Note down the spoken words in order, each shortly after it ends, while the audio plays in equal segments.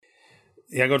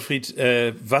Ja, Gottfried,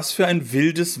 was für ein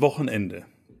wildes Wochenende.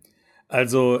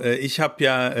 Also ich habe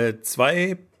ja ich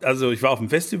war auf dem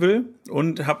Festival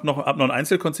und hab noch ein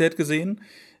Einzelkonzert gesehen.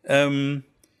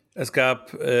 Es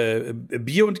gab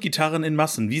Bier und Gitarren in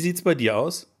Massen. Wie sieht's bei dir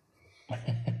aus?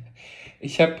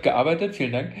 Ich habe gearbeitet,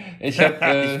 vielen Dank. Ich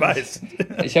weiß.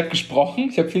 Ich habe gesprochen,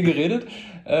 ich habe viel geredet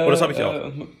Oh, das habe ich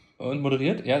auch. und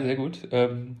moderiert. Ja, sehr gut.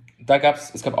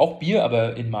 Es gab auch Bier,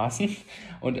 aber in Maßen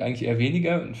und eigentlich eher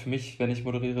weniger. Und für mich, wenn ich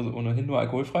moderiere, so ohnehin nur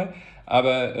alkoholfrei.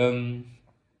 Aber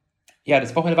ja,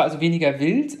 das Wochenende war also weniger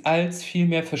wild als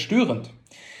vielmehr verstörend.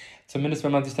 Zumindest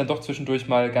wenn man sich dann doch zwischendurch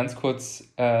mal ganz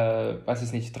kurz, weiß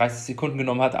ich nicht, 30 Sekunden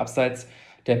genommen hat, abseits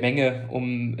der Menge,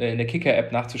 um in der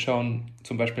Kicker-App nachzuschauen,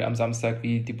 zum Beispiel am Samstag,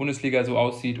 wie die Bundesliga so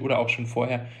aussieht oder auch schon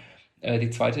vorher die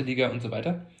zweite Liga und so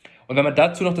weiter. Und wenn man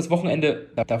dazu noch das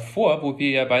Wochenende davor, wo wir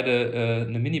ja beide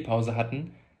eine Minipause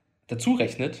hatten, dazu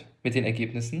rechnet mit den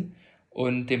Ergebnissen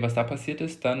und dem, was da passiert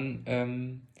ist,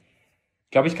 dann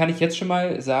glaube ich, kann ich jetzt schon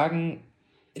mal sagen,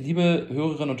 liebe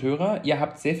Hörerinnen und Hörer, ihr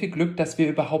habt sehr viel Glück, dass wir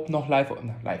überhaupt noch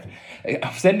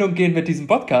auf Sendung gehen mit diesem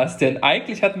Podcast. Denn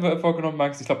eigentlich hatten wir vorgenommen,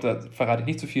 Max, ich glaube, da verrate ich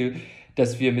nicht zu viel,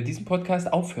 dass wir mit diesem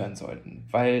Podcast aufhören sollten,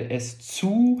 weil es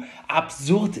zu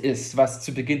absurd ist, was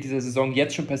zu Beginn dieser Saison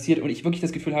jetzt schon passiert und ich wirklich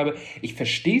das Gefühl habe, ich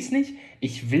verstehe es nicht,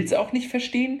 ich will es auch nicht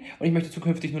verstehen und ich möchte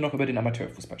zukünftig nur noch über den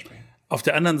Amateurfußball sprechen. Auf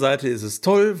der anderen Seite ist es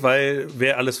toll, weil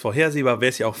wäre alles vorhersehbar, wäre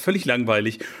es ja auch völlig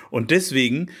langweilig. Und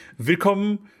deswegen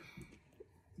willkommen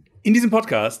in diesem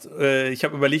Podcast. Ich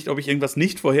habe überlegt, ob ich irgendwas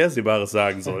nicht Vorhersehbares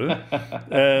sagen soll.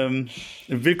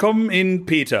 Willkommen in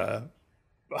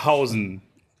Peterhausen.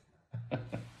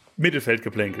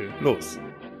 Mittelfeldgeplänkel. Los.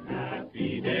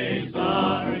 Happy days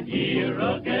are here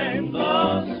again.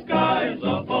 The skies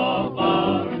above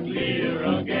are clear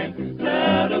again.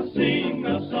 Let us sing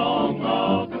a song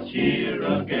of cheer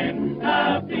again.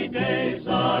 Happy days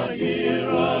are here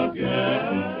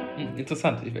again.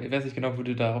 Interessant. Ich weiß nicht genau, wo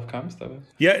du darauf kamst, aber.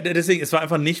 Ja, deswegen, es war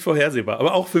einfach nicht vorhersehbar,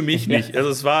 aber auch für mich nicht. Also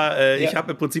es war, ich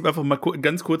habe im Prinzip einfach mal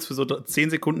ganz kurz für so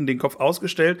 10 Sekunden den Kopf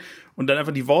ausgestellt und dann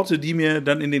einfach die Worte, die mir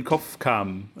dann in den Kopf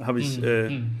kamen, habe ich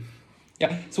Ja,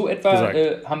 so etwa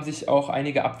haben sich auch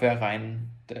einige Abwehrreihen,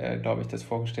 glaube ich, das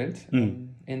vorgestellt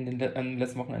am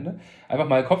letzten Wochenende. Einfach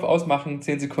mal Kopf ausmachen,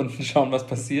 10 Sekunden schauen, was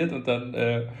passiert und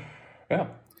dann,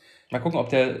 mal gucken, ob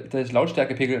der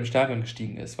Lautstärkepegel im Stadion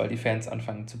gestiegen ist, weil die Fans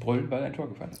anfangen zu brüllen, weil ein Tor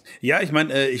gefallen ist. Ja, ich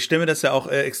meine, ich stelle mir das ja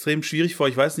auch extrem schwierig vor.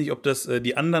 Ich weiß nicht, ob das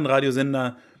die anderen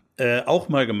Radiosender auch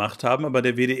mal gemacht haben, aber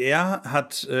der WDR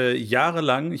hat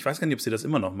jahrelang, ich weiß gar nicht, ob sie das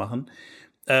immer noch machen,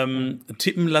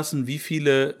 tippen lassen, wie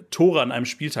viele Tore an einem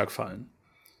Spieltag fallen.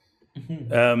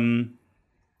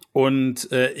 Und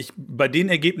bei den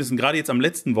Ergebnissen, gerade jetzt am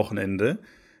letzten Wochenende,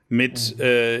 mit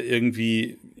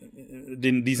irgendwie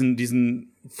diesen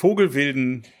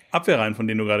vogelwilden Abwehrreihen, von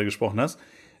denen du gerade gesprochen hast,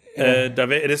 da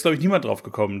ist, glaube ich, niemand drauf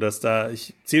gekommen,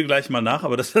 ich zähle gleich mal nach,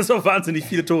 aber dass da so wahnsinnig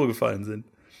viele Tore gefallen sind.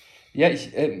 Ja,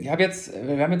 wir haben jetzt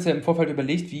ja im Vorfeld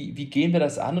überlegt, wie gehen wir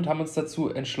das an und haben uns dazu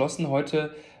entschlossen,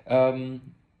 heute eine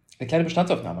kleine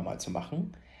Bestandsaufnahme mal zu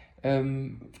machen.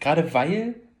 Gerade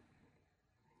weil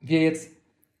wir jetzt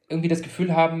irgendwie das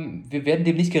Gefühl haben, wir werden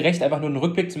dem nicht gerecht, einfach nur einen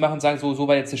Rückblick zu machen und sagen, so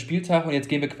war jetzt der Spieltag und jetzt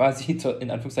gehen wir quasi zur,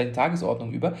 in Anführungszeichen,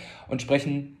 Tagesordnung über und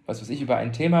sprechen, was weiß ich, über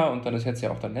ein Thema und dann ist jetzt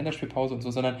ja auch dann Länderspielpause und so,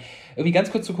 sondern irgendwie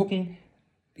ganz kurz zu gucken,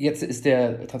 jetzt ist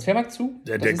der Transfermarkt zu.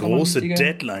 Der große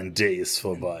Deadline Day ist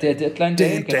vorbei. Der Deadline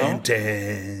Day, genau.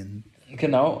 Dan.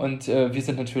 Genau, und wir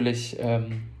sind natürlich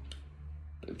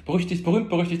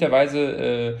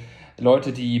berühmt-berüchtigterweise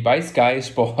Leute, die bei Sky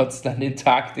Sports dann den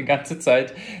Tag die ganze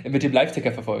Zeit mit dem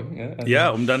Live-Ticker verfolgen. Ja, also ja,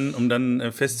 um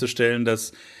dann festzustellen,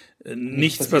 dass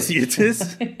nichts passiert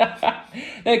ist.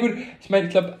 Na gut, ich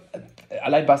glaube,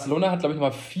 allein Barcelona hat, glaube ich,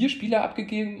 nochmal 4 Spieler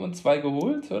abgegeben und 2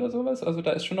 geholt oder sowas. Also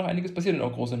da ist schon noch einiges passiert und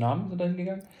auch große Namen sind dahin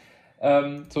gegangen.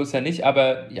 So ist ja nicht,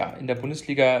 aber ja, in der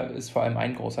Bundesliga ist vor allem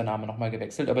ein großer Name nochmal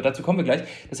gewechselt. Aber dazu kommen wir gleich.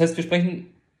 Das heißt, wir sprechen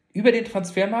über den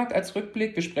Transfermarkt als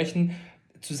Rückblick. Wir sprechen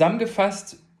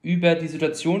zusammengefasst über die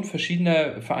Situation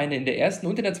verschiedener Vereine in der ersten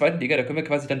und in der zweiten Liga. Da können wir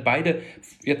quasi dann beide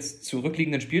jetzt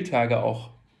zurückliegenden Spieltage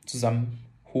auch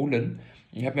zusammenholen.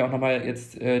 Ich habe mir auch nochmal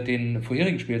jetzt den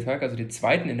vorherigen Spieltag, also den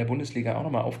zweiten in der Bundesliga, auch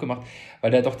nochmal aufgemacht, weil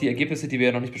da doch die Ergebnisse, die wir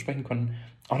ja noch nicht besprechen konnten,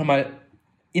 auch nochmal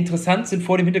interessant sind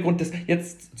vor dem Hintergrund des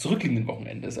jetzt zurückliegenden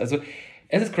Wochenendes. Also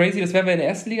es ist crazy, das werden wir in der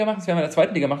ersten Liga machen, das werden wir in der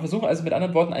zweiten Liga machen. Wir versuchen also mit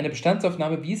anderen Worten eine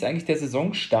Bestandsaufnahme, wie ist eigentlich der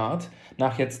Saisonstart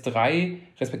nach jetzt 3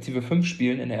 respektive 5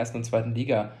 Spielen in der ersten und zweiten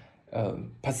Liga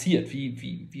passiert.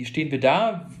 Wie stehen wir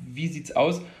da? Wie sieht's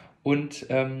aus? Und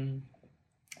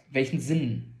welchen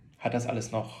Sinn hat das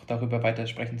alles noch, darüber weiter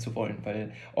sprechen zu wollen?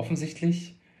 Weil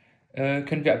offensichtlich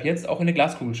können wir ab jetzt auch in eine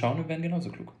Glaskugel schauen und werden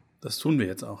genauso klug. Das tun wir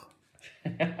jetzt auch.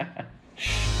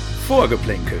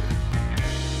 Vorgeplänkel.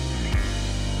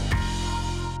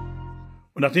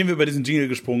 Und nachdem wir über diesen Jingle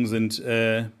gesprungen sind,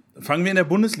 fangen wir in der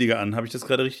Bundesliga an. Habe ich das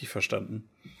gerade richtig verstanden?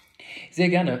 Sehr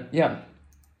gerne, ja.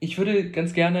 Ich würde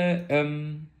ganz gerne,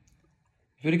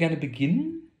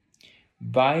 beginnen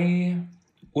bei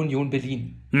Union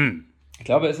Berlin. Ich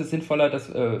glaube, es ist sinnvoller, das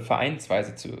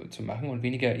vereinsweise zu machen und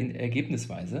weniger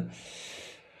ergebnisweise.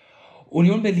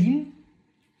 Union Berlin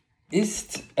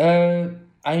ist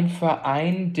ein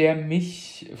Verein, der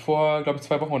mich vor, glaube ich,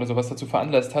 2 Wochen oder sowas dazu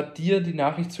veranlasst hat, dir die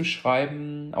Nachricht zu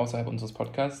schreiben, außerhalb unseres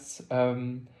Podcasts,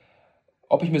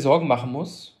 ob ich mir Sorgen machen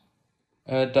muss,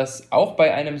 dass auch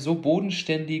bei einem so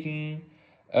bodenständigen,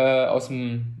 aus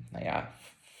dem,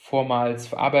 vormals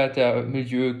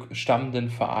Verarbeitermilieu stammenden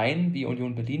Verein wie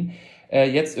Union Berlin,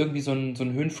 jetzt irgendwie so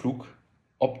ein Höhenflug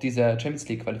ob dieser Champions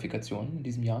League-Qualifikation in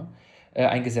diesem Jahr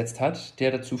eingesetzt hat,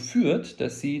 der dazu führt,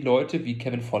 dass sie Leute wie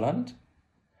Kevin Volland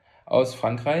aus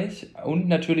Frankreich und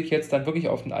natürlich jetzt dann wirklich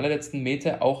auf den allerletzten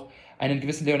Meter auch einen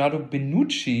gewissen Leonardo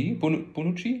Bonucci,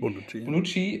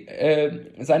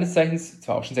 seines Zeichens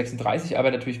zwar auch schon 36,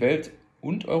 aber natürlich Welt-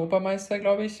 und Europameister,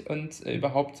 glaube ich, und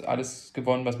überhaupt alles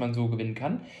gewonnen, was man so gewinnen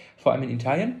kann, vor allem in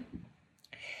Italien,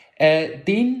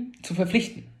 den zu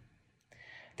verpflichten.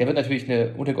 Der wird natürlich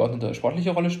eine untergeordnete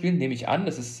sportliche Rolle spielen, nehme ich an.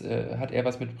 Das ist, hat eher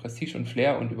was mit Prestige und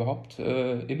Flair und überhaupt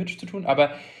Image zu tun,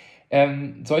 aber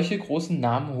solche großen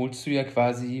Namen holst du ja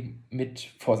quasi mit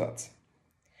Vorsatz.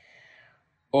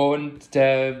 Und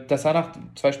das sah nach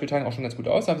 2 Spieltagen auch schon ganz gut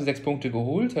aus. Da haben sie 6 Punkte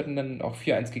geholt, hatten dann auch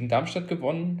 4-1 gegen Darmstadt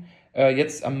gewonnen.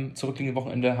 Jetzt am zurückliegenden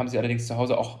Wochenende haben sie allerdings zu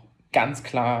Hause auch ganz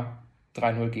klar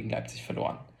 3-0 gegen Leipzig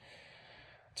verloren.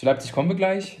 Zu Leipzig kommen wir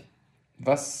gleich.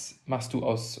 Was machst du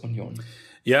aus Union?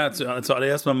 Ja,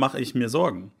 zuallererst mal mache ich mir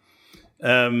Sorgen.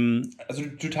 Also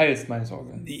du teilst meine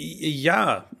Sorge.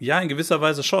 Ja, in gewisser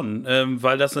Weise schon.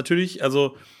 Weil das natürlich,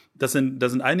 also da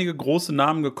sind einige große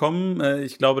Namen gekommen.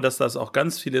 Ich glaube, dass das auch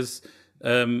ganz vieles,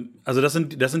 also das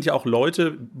sind ja auch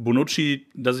Leute, Bonucci,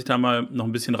 dass ich da mal noch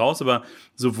ein bisschen raus, aber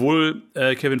sowohl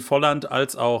Kevin Volland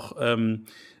als auch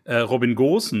Robin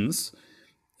Gosens,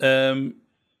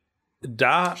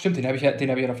 da. Stimmt, den hab ich ja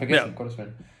noch vergessen, um Gottes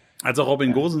Willen. Also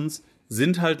Robin Gosens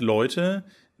sind halt Leute,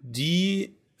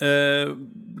 die,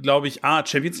 glaube ich,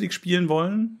 Champions League spielen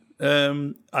wollen,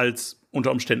 als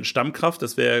unter Umständen Stammkraft.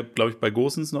 Das wäre, glaube ich, bei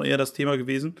Gosens noch eher das Thema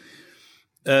gewesen,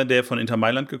 der von Inter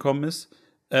Mailand gekommen ist.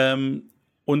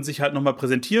 Und sich halt nochmal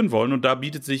präsentieren wollen. Und da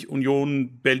bietet sich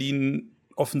Union Berlin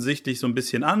offensichtlich so ein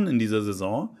bisschen an in dieser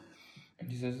Saison.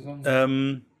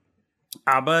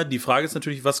 Aber die Frage ist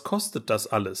natürlich, was kostet das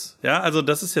alles? Ja, also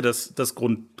das ist ja das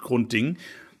Grundding.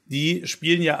 Die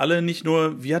spielen ja alle nicht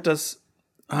nur, wie hat das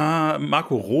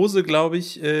Marco Rose, glaube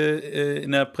ich,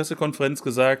 in der Pressekonferenz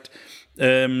gesagt,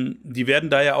 die werden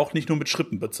da ja auch nicht nur mit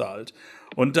Schritten bezahlt.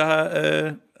 Und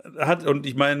und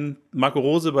ich meine, Marco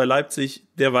Rose bei Leipzig,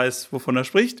 der weiß, wovon er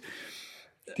spricht.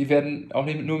 Die werden auch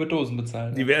nicht nur mit Dosen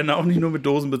bezahlt. Die werden auch nicht nur mit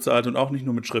Dosen bezahlt und auch nicht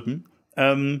nur mit Schritten.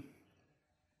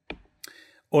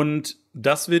 Und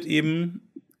das wird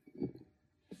eben,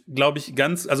 glaube ich,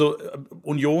 also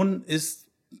Union ist,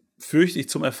 fürchte ich,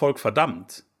 zum Erfolg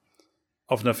verdammt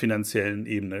auf einer finanziellen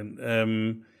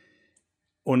Ebene.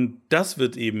 Und das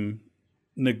wird eben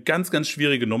eine ganz, ganz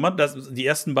schwierige Nummer. Die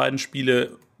ersten beiden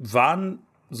Spiele waren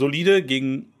solide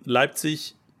gegen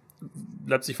Leipzig.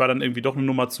 Leipzig war dann irgendwie doch eine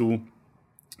Nummer zu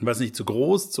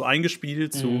groß, zu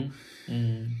eingespielt, zu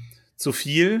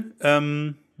viel.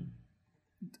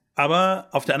 Aber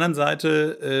auf der anderen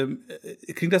Seite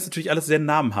klingt das natürlich alles sehr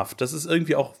namhaft. Das ist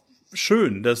irgendwie auch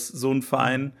schön, dass so ein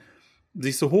Verein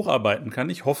sich so hocharbeiten kann.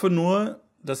 Ich hoffe nur,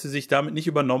 dass sie sich damit nicht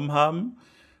übernommen haben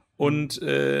und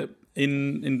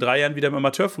in 3 Jahren wieder im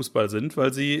Amateurfußball sind,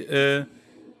 weil sie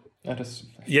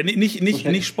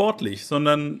nicht sportlich,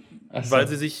 sondern weil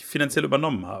sie sich finanziell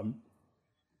übernommen haben.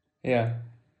 Ja.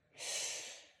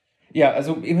 Ja,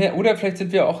 also, oder vielleicht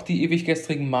sind wir auch die ewig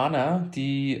gestrigen Mahner,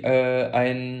 die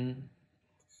ein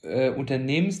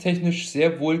unternehmenstechnisch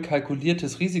sehr wohl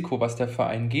kalkuliertes Risiko, was der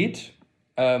Verein geht,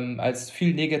 als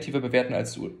viel negativer bewerten,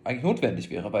 als eigentlich notwendig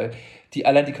wäre, weil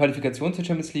allein die Qualifikation zur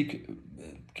Champions League,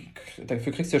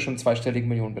 dafür kriegst du ja schon einen 2-stelligen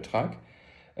Millionenbetrag.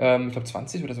 Ich glaube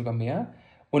 20 oder sogar mehr.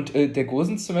 Und der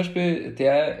Gosens zum Beispiel,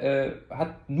 der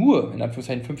hat nur, in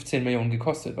Anführungszeichen, 15 Millionen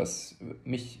gekostet, was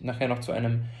mich nachher noch zu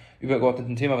einem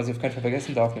übergeordneten Thema, was ich auf keinen Fall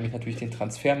vergessen darf, nämlich natürlich den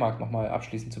Transfermarkt nochmal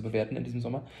abschließend zu bewerten in diesem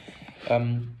Sommer,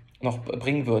 noch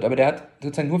bringen wird. Aber der hat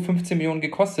sozusagen nur 15 Millionen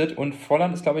gekostet und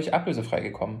Volland ist, glaube ich, ablösefrei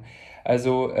gekommen.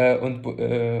 Also, und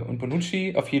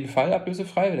Bonucci auf jeden Fall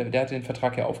ablösefrei, der hat den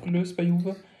Vertrag ja aufgelöst bei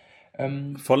Juve.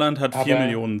 Volland hat 4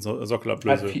 Millionen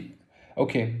Sockelablöse.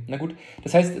 Okay, na gut.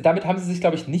 Das heißt, damit haben sie sich,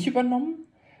 glaube ich, nicht übernommen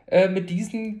mit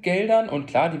diesen Geldern. Und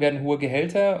klar, die werden hohe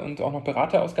Gehälter und auch noch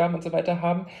Beraterausgaben und so weiter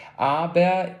haben.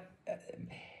 Aber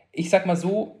ich sag mal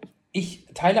so, ich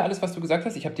teile alles, was du gesagt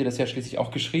hast. Ich habe dir das ja schließlich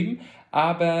auch geschrieben.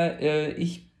 Aber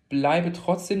ich bleibe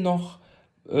trotzdem noch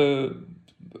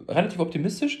relativ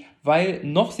optimistisch, weil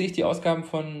noch sehe ich die Ausgaben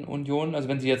von Union, also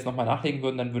wenn sie jetzt nochmal nachlegen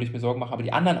würden, dann würde ich mir Sorgen machen, aber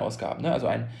die anderen Ausgaben, ne, also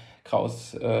ein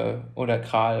Kraus oder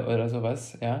Kral oder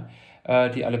sowas, ja,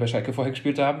 die alle bei Schalke vorher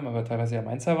gespielt haben, aber teilweise ja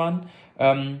Mainzer waren,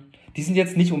 die sind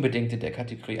jetzt nicht unbedingt in der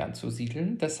Kategorie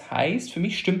anzusiedeln. Das heißt, für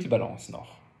mich stimmt die Balance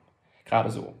noch. Gerade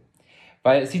so.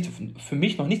 Weil es sieht für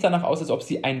mich noch nicht danach aus, als ob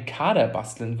sie einen Kader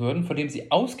basteln würden, von dem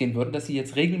sie ausgehen würden, dass sie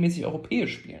jetzt regelmäßig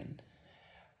europäisch spielen.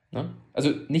 Ne?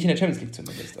 Also nicht in der Champions League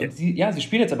zumindest. Und sie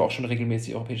spielen jetzt aber auch schon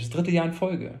regelmäßig europäisch. Das 3. Jahr in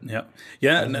Folge.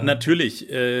 Ja, also, natürlich.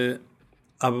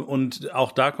 Aber und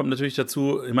auch da kommt natürlich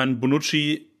dazu, ich meine,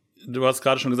 Bonucci, du hast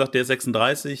gerade schon gesagt, der ist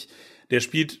 36, der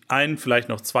spielt vielleicht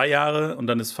noch 2 Jahre und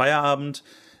dann ist Feierabend.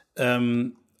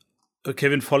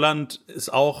 Kevin Volland ist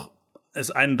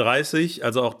 31,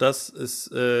 also auch das ist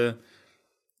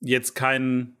jetzt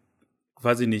kein,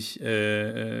 weiß ich nicht,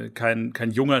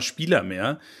 kein junger Spieler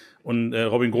mehr. Und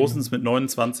Robin Gosens mit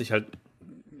 29 halt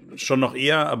schon noch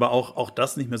eher, aber auch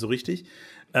das nicht mehr so richtig.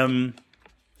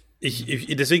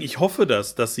 Deswegen, ich hoffe,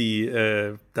 dass sie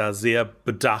da sehr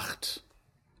bedacht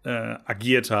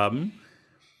agiert haben.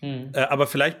 Aber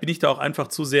vielleicht bin ich da auch einfach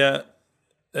zu sehr,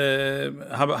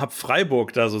 hab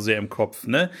Freiburg da so sehr im Kopf,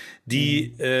 ne?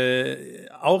 Die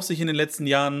auch sich in den letzten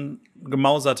Jahren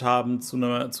gemausert haben zu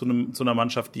einer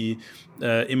Mannschaft, die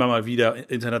immer mal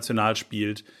wieder international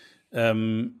spielt.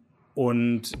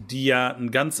 Und die ja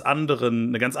eine ganz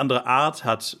andere Art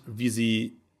hat, wie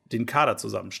sie den Kader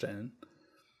zusammenstellen.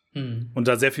 Und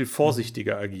da sehr viel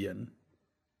vorsichtiger agieren.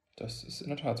 Das ist in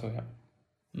der Tat so, ja.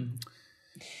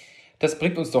 Das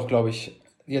bringt uns doch, glaube ich,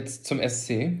 jetzt zum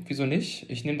SC. Wieso nicht?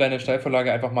 Ich nehme deine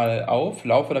Steilvorlage einfach mal auf,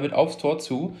 laufe damit aufs Tor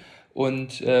zu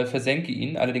und versenke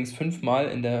ihn, allerdings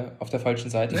 5-mal auf der falschen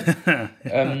Seite.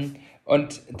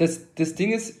 Und das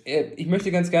Ding ist, ich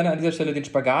möchte ganz gerne an dieser Stelle den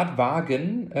Spagat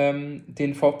wagen,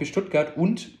 den VfB Stuttgart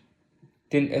und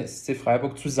den SC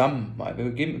Freiburg zusammen mal.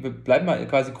 Wir bleiben mal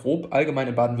quasi grob allgemein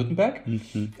in Baden-Württemberg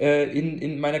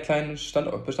in meiner kleinen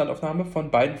Bestandaufnahme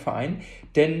von beiden Vereinen.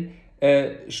 Denn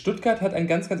Stuttgart hat ein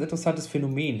ganz, ganz interessantes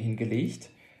Phänomen hingelegt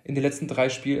in den letzten 3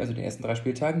 Spielen, also den ersten 3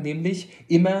 Spieltagen, nämlich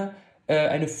immer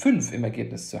eine 5 im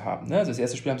Ergebnis zu haben. Ne? Also das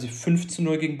erste Spiel haben sie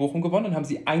 5-0 gegen Bochum gewonnen, dann haben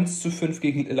sie 1-5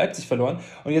 gegen Leipzig verloren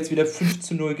und jetzt wieder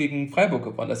 5-0 gegen Freiburg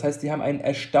gewonnen. Das heißt, die haben ein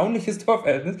erstaunliches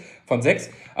Torverhältnis von 6,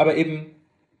 aber eben,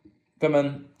 wenn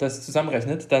man das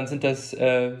zusammenrechnet, dann sind das, was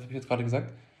habe ich jetzt gerade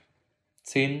gesagt?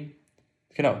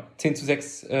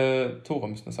 10-6 Tore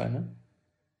müssen das sein, ne?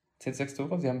 10-6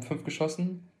 Tore, sie haben 5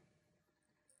 geschossen.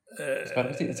 Das war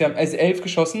richtig. Sie haben 11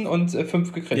 geschossen und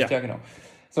 5 gekriegt, ja genau.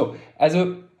 So,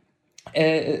 also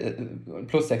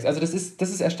plus 6. Also das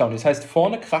ist erstaunlich. Das heißt,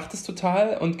 vorne kracht es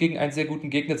total und gegen einen sehr guten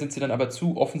Gegner sind sie dann aber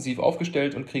zu offensiv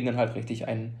aufgestellt und kriegen dann halt richtig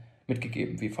einen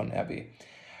mitgegeben, wie von RB.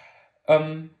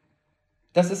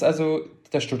 Das ist also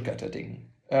das Stuttgarter Ding.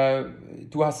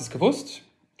 Du hast es gewusst,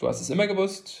 du hast es immer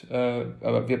gewusst,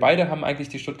 aber wir beide haben eigentlich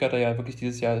die Stuttgarter ja wirklich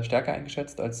dieses Jahr stärker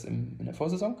eingeschätzt als in der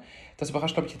Vorsaison. Das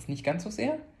überrascht, glaube ich, jetzt nicht ganz so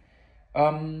sehr.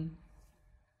 Du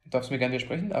darfst mir gerne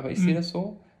widersprechen, aber ich sehe das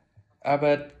so.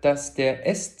 Aber dass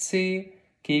der SC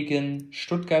gegen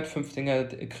Stuttgart 5 Dinger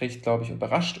kriegt, glaube ich,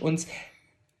 überrascht uns.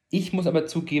 Ich muss aber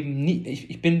zugeben,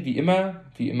 ich bin wie immer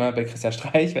bei Christian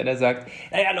Streich, wenn er sagt,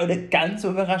 naja Leute, ganz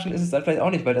so überraschend ist es dann vielleicht auch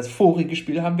nicht, weil das vorige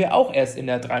Spiel haben wir auch erst in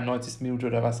der 93. Minute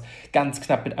oder was ganz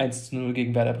knapp mit 1-0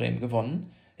 gegen Werder Bremen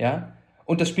gewonnen. Ja?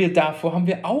 Und das Spiel davor haben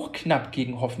wir auch knapp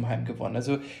gegen Hoffenheim gewonnen.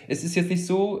 Also es ist jetzt nicht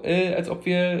so, als ob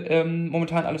wir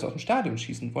momentan alles aus dem Stadion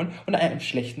schießen wollen. Und an einem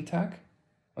schlechten Tag,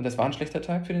 und das war ein schlechter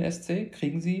Tag für den SC,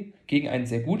 kriegen sie gegen einen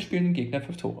sehr gut spielenden Gegner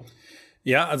 5 Tore.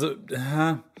 Ja, also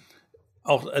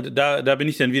auch da bin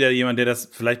ich dann wieder jemand, der das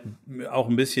vielleicht auch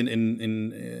ein bisschen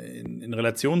in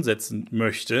Relation setzen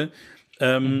möchte.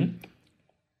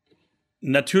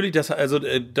 Natürlich,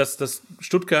 das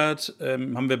Stuttgart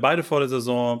haben wir beide vor der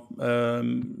Saison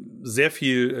sehr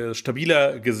viel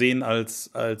stabiler gesehen als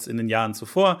in den Jahren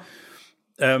zuvor.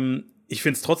 Ich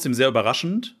finde es trotzdem sehr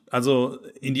überraschend. Also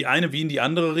in die eine wie in die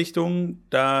andere Richtung,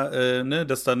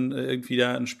 dass dann irgendwie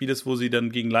da ein Spiel ist, wo sie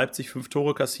dann gegen Leipzig 5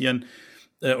 Tore kassieren.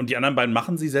 Und die anderen beiden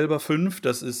machen sie selber 5.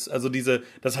 Das ist also das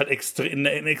ist halt eine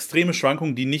extreme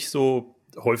Schwankung, die nicht so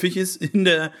häufig ist in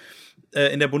der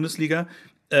Bundesliga.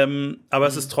 Aber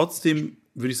es ist trotzdem,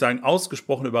 würde ich sagen,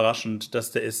 ausgesprochen überraschend,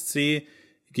 dass der SC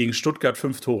gegen Stuttgart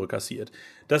 5 Tore kassiert.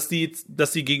 Dass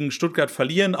die gegen Stuttgart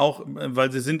verlieren, auch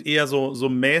weil sie sind eher so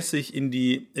mäßig in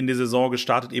die Saison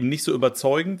gestartet, eben nicht so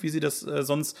überzeugend, wie sie das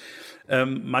sonst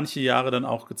manche Jahre dann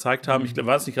auch gezeigt haben. Ich glaube,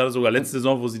 war es nicht gerade sogar letzte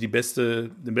Saison, wo sie den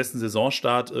besten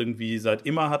Saisonstart irgendwie seit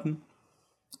immer hatten.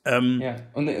 Ja,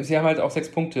 und sie haben halt auch 6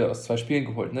 Punkte aus 2 Spielen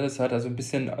geholt. Ne? Das hat also ein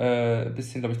bisschen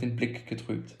glaube ich, den Blick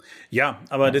getrübt. Ja,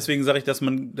 aber deswegen sage ich, dass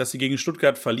sie gegen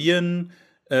Stuttgart verlieren,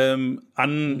 an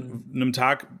einem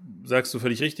Tag, sagst du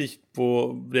völlig richtig,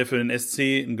 wo der für den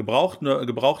SC ein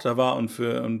Gebrauchter war und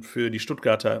für die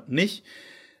Stuttgarter nicht.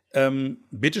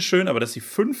 Bitteschön, aber dass sie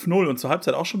 5-0 und zur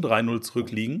Halbzeit auch schon 3-0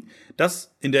 zurückliegen,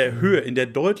 das in der Höhe, in der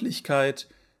Deutlichkeit,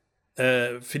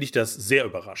 finde ich das sehr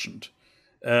überraschend.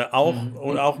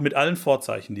 Auch mit allen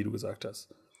Vorzeichen, die du gesagt hast.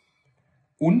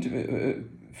 Und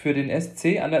für den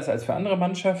SC, anders als für andere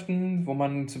Mannschaften, wo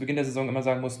man zu Beginn der Saison immer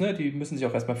sagen muss, ne, die müssen sich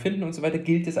auch erstmal finden und so weiter,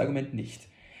 gilt das Argument nicht.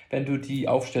 Wenn du die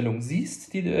Aufstellung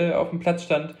siehst, die auf dem Platz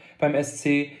stand beim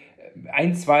SC,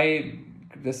 1, 2,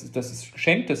 das ist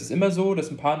geschenkt, das ist immer so,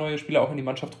 dass ein paar neue Spieler auch in die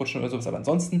Mannschaft rutschen oder sowas, aber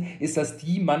ansonsten ist das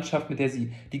die Mannschaft, mit der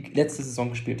sie die letzte Saison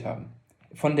gespielt haben.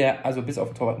 Also bis auf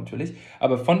den Torwart natürlich,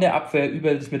 aber von der Abwehr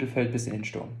über das Mittelfeld bis in den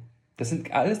Sturm. Das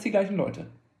sind alles die gleichen Leute.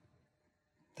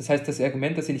 Das heißt, das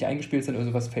Argument, dass sie nicht eingespielt sind oder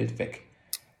sowas, fällt weg.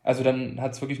 Also dann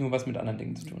hat es wirklich nur was mit anderen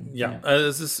Dingen zu tun. Ja. Also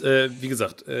es ist, wie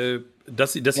gesagt,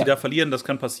 dass sie da verlieren, das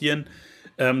kann passieren.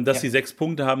 Dass sie 6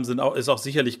 Punkte haben, ist auch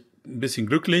sicherlich ein bisschen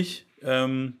glücklich.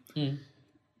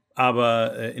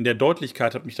 Aber in der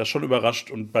Deutlichkeit hat mich das schon überrascht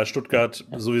und bei Stuttgart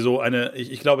sowieso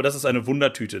ich glaube, das ist eine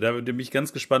Wundertüte. Da bin ich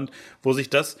ganz gespannt, wo sich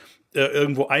das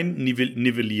irgendwo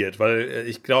einnivelliert, weil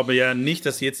ich glaube ja nicht,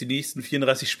 dass sie jetzt die nächsten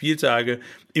 34 Spieltage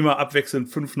immer abwechselnd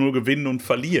 5-0 gewinnen und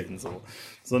verlieren, so.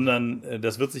 Sondern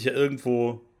das wird sich ja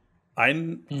irgendwo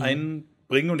einbringen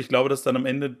und ich glaube, dass dann am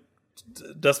Ende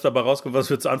das dabei rauskommt, was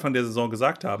wir zu Anfang der Saison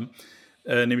gesagt haben,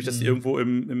 nämlich, dass sie irgendwo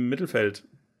im Mittelfeld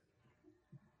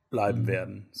bleiben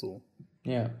werden. So.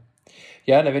 Ja,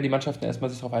 da werden die Mannschaften erstmal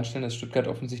sich darauf einstellen, dass Stuttgart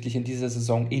offensichtlich in dieser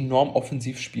Saison enorm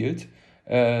offensiv spielt,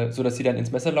 sodass sie dann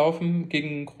ins Messer laufen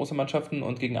gegen große Mannschaften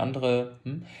und gegen andere.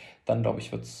 Dann, glaube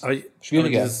ich, wird es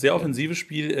schwieriger. Aber dieses sehr offensive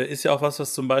Spiel ist ja auch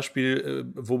was zum Beispiel,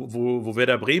 wo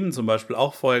Werder Bremen zum Beispiel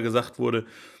auch vorher gesagt wurde,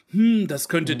 das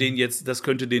könnte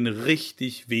denen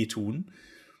richtig wehtun,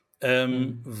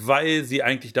 weil sie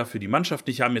eigentlich dafür die Mannschaft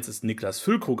nicht haben. Jetzt ist Niklas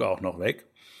Füllkrug auch noch weg.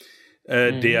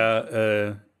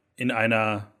 Der in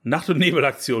einer Nacht- und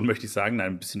Nebelaktion, möchte ich sagen,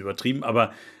 nein, ein bisschen übertrieben,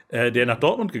 aber der nach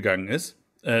Dortmund gegangen ist.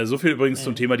 So viel übrigens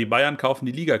zum Thema, die Bayern kaufen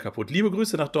die Liga kaputt. Liebe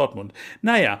Grüße nach Dortmund.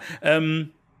 Naja,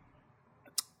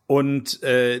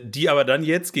 die aber dann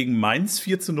jetzt gegen Mainz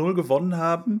 4-0 gewonnen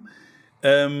haben,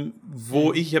 da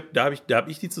hab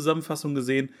ich die Zusammenfassung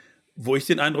gesehen, wo ich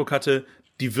den Eindruck hatte,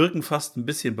 die wirken fast ein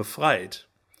bisschen befreit.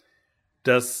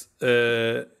 Dass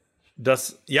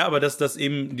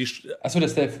eben die. Achso,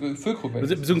 dass der Füllkrug weg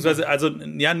ist. Beziehungsweise, also,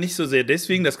 ja, nicht so sehr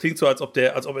deswegen, das klingt so, als ob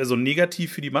er so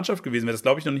negativ für die Mannschaft gewesen wäre. Das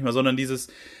glaube ich noch nicht mal, sondern dieses,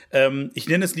 ich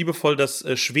nenne es liebevoll das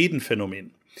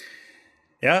Schweden-Phänomen.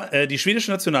 Ja, die schwedische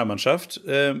Nationalmannschaft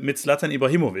mit Zlatan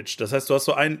Ibrahimovic. Das heißt, du hast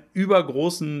so einen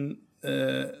übergroßen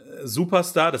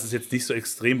Superstar, das ist jetzt nicht so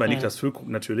extrem bei Niklas Füllkrug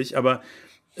natürlich, aber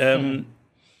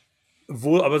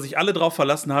wo aber sich alle drauf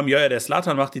verlassen haben, ja, der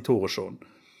Zlatan macht die Tore schon.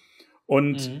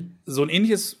 Und so ein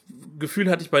ähnliches Gefühl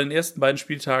hatte ich bei den ersten beiden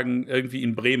Spieltagen irgendwie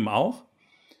in Bremen auch.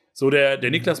 So, der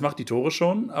Niklas macht die Tore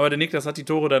schon, aber der Niklas hat die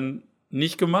Tore dann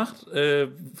nicht gemacht,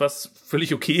 was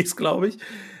völlig okay ist, glaube ich.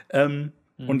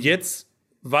 Und jetzt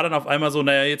war dann auf einmal so,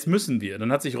 naja, jetzt müssen wir.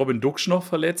 Dann hat sich Robin Duksch noch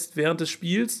verletzt während des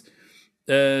Spiels.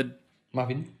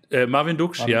 Marvin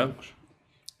Duksch, ja.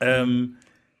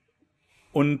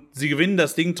 Und sie gewinnen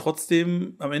das Ding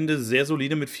trotzdem am Ende sehr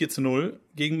solide mit 4-0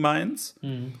 gegen Mainz.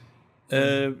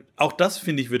 Auch das,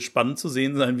 finde ich, wird spannend zu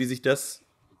sehen sein, wie sich das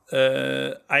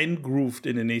eingroovt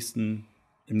im nächsten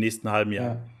halben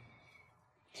Jahr.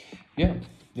 Ja,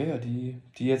 die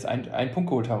jetzt einen Punkt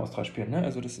geholt haben aus 3 Spielen. Ne?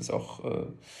 Also das ist auch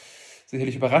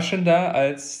sicherlich überraschender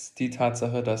als die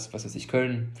Tatsache, dass, was weiß ich,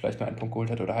 Köln vielleicht nur einen Punkt geholt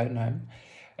hat oder Heidenheim.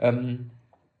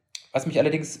 Was mich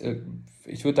allerdings,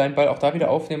 ich würde deinen Ball auch da wieder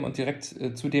aufnehmen und direkt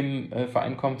zu dem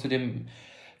Verein kommen, zu dem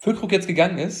Füllkrug jetzt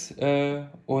gegangen ist,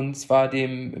 und zwar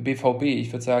dem BVB.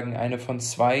 Ich würde sagen, eine von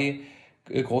 2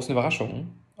 großen Überraschungen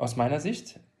aus meiner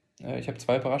Sicht. Ich habe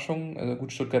 2 Überraschungen, also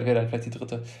gut, Stuttgart wäre dann vielleicht die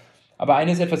 3. Aber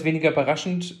eine ist etwas weniger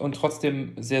überraschend und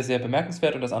trotzdem sehr, sehr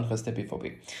bemerkenswert und das andere ist der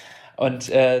BVB. Und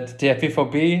der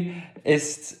BVB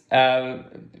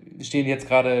stehen jetzt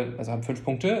gerade, also haben 5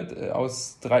 Punkte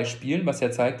aus 3 Spielen, was ja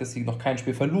zeigt, dass sie noch kein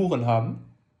Spiel verloren haben.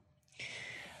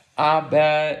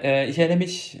 Aber ich erinnere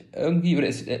mich irgendwie, oder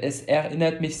es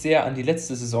erinnert mich sehr an die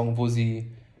letzte Saison, wo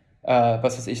sie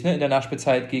was weiß ich, ne, in der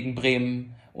Nachspielzeit gegen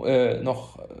Bremen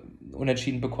noch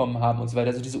unentschieden bekommen haben und so weiter.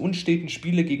 Also diese unsteten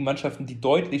Spiele gegen Mannschaften, die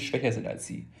deutlich schwächer sind als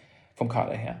sie, vom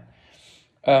Kader her.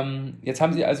 Jetzt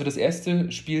haben sie also das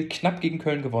erste Spiel knapp gegen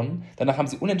Köln gewonnen. Danach haben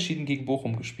sie unentschieden gegen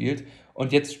Bochum gespielt.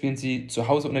 Und jetzt spielen sie zu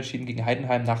Hause unentschieden gegen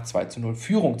Heidenheim nach 2:0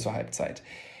 Führung zur Halbzeit.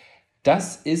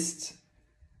 Das ist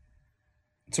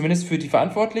zumindest für die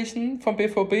Verantwortlichen vom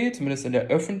BVB, zumindest in der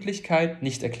Öffentlichkeit,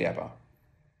 nicht erklärbar.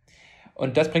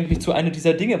 Und das bringt mich zu einem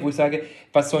dieser Dinge, wo ich sage,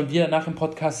 was sollen wir danach im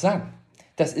Podcast sagen?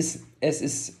 Es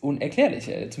ist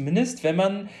unerklärlich, zumindest wenn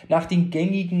man nach den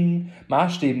gängigen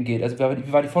Maßstäben geht. Also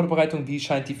wie war die Vorbereitung, wie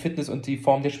scheint die Fitness und die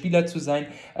Form der Spieler zu sein,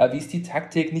 wie ist die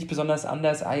Taktik, nicht besonders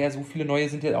anders, so viele neue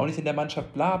sind ja auch nicht in der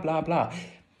Mannschaft, bla bla bla.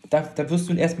 Da wirst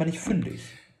du erstmal nicht fündig.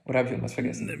 Oder habe ich irgendwas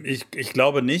vergessen? Ich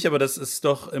glaube nicht, aber das ist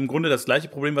doch im Grunde das gleiche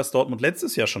Problem, was Dortmund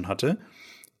letztes Jahr schon hatte,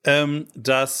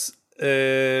 dass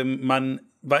man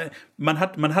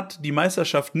hat die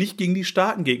Meisterschaft nicht gegen die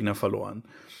starken Gegner verloren.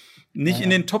 Nicht in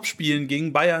den Topspielen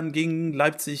gegen Bayern, gegen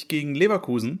Leipzig, gegen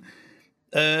Leverkusen,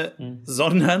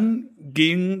 sondern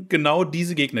gegen genau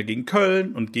diese Gegner, gegen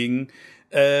Köln und gegen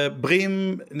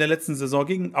Bremen in der letzten Saison,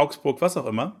 gegen Augsburg, was auch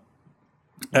immer.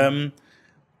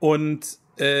 Und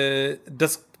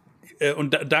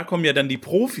da kommen ja dann die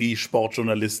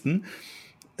Profi-Sportjournalisten,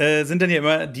 sind dann ja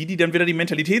immer die dann wieder die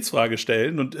Mentalitätsfrage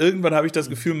stellen. Und irgendwann habe ich das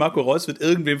Gefühl, Marco Reus wird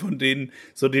irgendwem von denen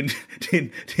so den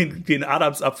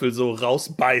Adamsapfel so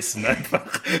rausbeißen, einfach,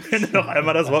 wenn er noch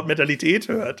einmal das Wort Mentalität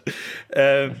hört.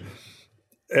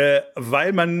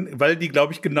 Weil die,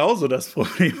 glaube ich, genauso das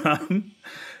Problem haben.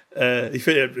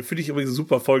 Finde ich übrigens einen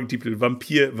super Folgentitel,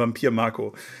 Vampir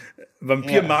Marco.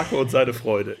 Vampir Marco und seine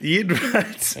Freude.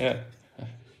 Jedenfalls.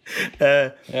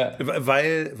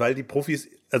 Weil die Profis,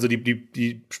 also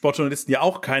die Sportjournalisten ja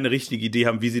auch keine richtige Idee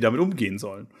haben, wie sie damit umgehen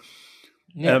sollen.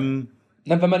 Ja.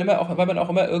 Weil man auch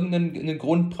immer irgendeinen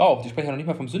Grund braucht. Ich spreche ja noch nicht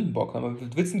mal vom Sündenbock, aber du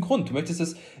willst einen Grund. Du möchtest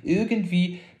das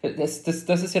irgendwie, das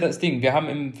ist ja das Ding. Wir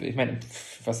haben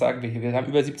was sagen wir hier? Wir haben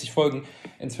über 70 Folgen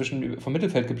inzwischen vom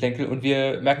Mittelfeldgeplänkel und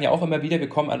wir merken ja auch immer wieder, wir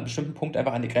kommen an einem bestimmten Punkt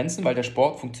einfach an die Grenzen, weil der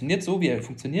Sport funktioniert so, wie er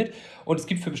funktioniert. Und es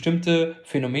gibt für bestimmte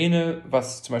Phänomene,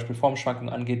 was zum Beispiel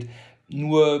Formschwankungen angeht,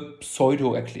 nur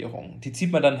Pseudo-Erklärungen. Die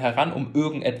zieht man dann heran, um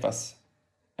irgendetwas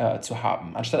zu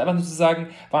haben. Anstatt einfach nur zu sagen,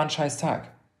 war ein scheiß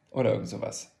Tag. Oder irgend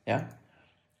sowas, ja.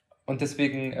 Und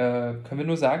deswegen können wir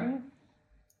nur sagen,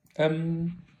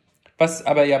 was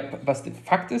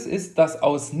Fakt ist, dass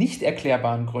aus nicht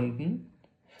erklärbaren Gründen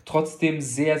trotzdem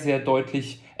sehr, sehr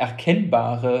deutlich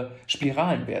erkennbare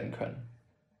Spiralen werden können.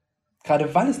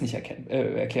 Gerade weil es nicht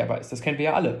erklärbar ist, das kennen wir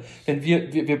ja alle. Wenn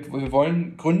wir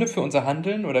wollen Gründe für unser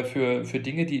Handeln oder für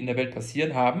Dinge, die in der Welt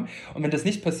passieren, haben. Und wenn das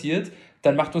nicht passiert,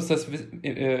 dann macht uns das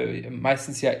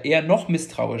meistens ja eher noch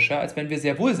misstrauischer, als wenn wir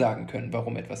sehr wohl sagen können,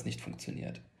 warum etwas nicht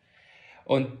funktioniert.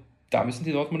 Und da müssen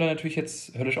die Dortmunder natürlich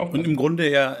jetzt höllisch aufpassen. Und im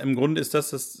Grunde ist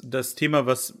das Thema,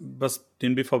 was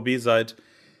den BVB seit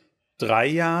 3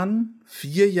 Jahren,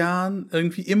 4 Jahren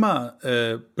irgendwie immer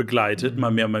begleitet,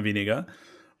 mal mehr, mal weniger.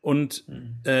 Und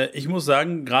ich muss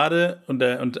sagen, gerade, und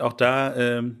auch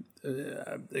da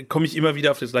komme ich immer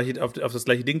wieder auf das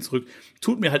gleiche Ding zurück,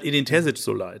 tut mir halt Edin Terzic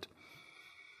so leid.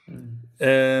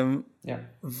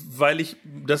 Weil ich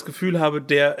das Gefühl habe,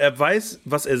 er weiß,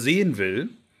 was er sehen will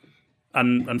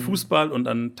an Fußball und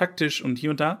an taktisch und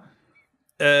hier und da.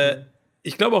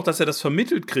 Ich glaube auch, dass er das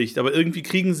vermittelt kriegt, aber irgendwie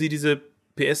kriegen sie diese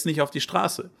PS nicht auf die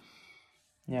Straße.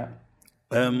 Ja.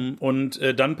 Und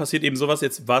dann passiert eben sowas.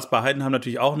 Jetzt war es bei Heidenheim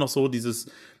natürlich auch noch so,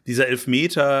 dieser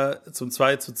Elfmeter zum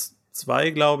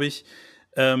 2:2, glaube ich,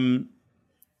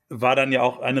 war dann ja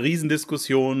auch eine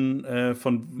Riesendiskussion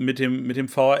mit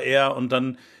dem VAR und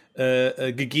dann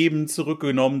gegeben,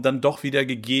 zurückgenommen, dann doch wieder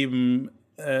gegeben,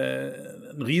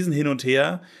 ein Riesen hin und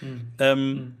her.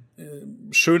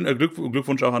 Schön,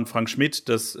 Glückwunsch auch an Frank Schmidt,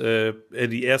 dass er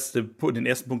den ersten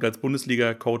Punkt als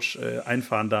Bundesliga-Coach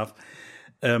einfahren darf.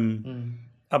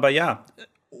 Aber ja,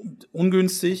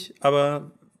 ungünstig,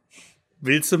 aber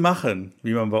willst du machen,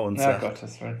 wie man bei uns sagt.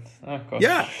 Gottes Willen. Oh Gott.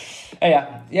 Ja.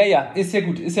 Ja, ist ja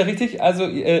gut, ist ja richtig. Also,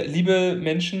 liebe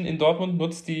Menschen in Dortmund,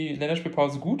 nutzt die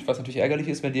Länderspielpause gut, was natürlich ärgerlich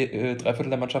ist, wenn die 3/4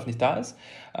 der Mannschaft nicht da ist.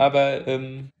 Aber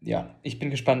ich bin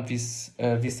gespannt, wie es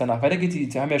danach weitergeht.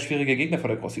 Die haben ja schwierige Gegner vor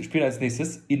der Brust. Die spielen als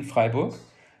nächstes in Freiburg.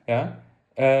 Ja.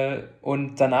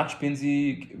 Und danach spielen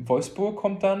sie, Wolfsburg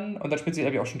kommt dann, und dann spielen sie,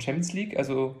 glaube ich, auch schon Champions League,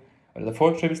 oder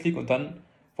davor Champions League und dann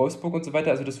Wolfsburg und so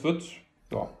weiter. Also das wird,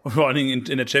 ja. Und vor allen Dingen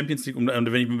in der Champions League, und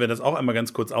wenn wir das auch einmal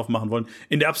ganz kurz aufmachen wollen,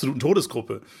 in der absoluten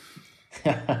Todesgruppe.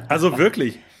 Also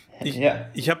wirklich. Wer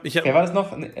war das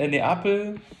noch?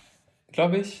 Neapel,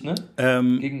 glaube ich, ne?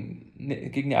 Gegen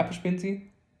Neapel spielen sie?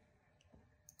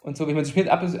 und so. Ich meine, sie spielt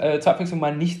zur Abwechslung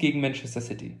mal nicht gegen Manchester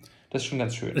City. Das ist schon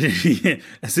ganz schön.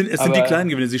 es sind die kleinen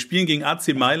Gewinne. Sie spielen gegen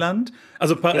AC Mailand.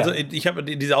 Also ich habe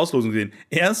diese Auslosung gesehen.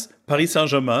 Erst Paris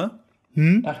Saint-Germain,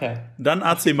 Ach ja. dann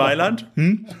AC Mailand,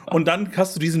 und dann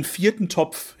hast du diesen vierten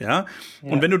Topf, ja.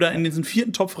 Und wenn du da in diesen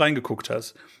vierten Topf reingeguckt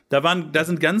hast, da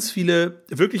sind ganz viele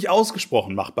wirklich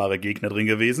ausgesprochen machbare Gegner drin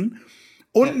gewesen.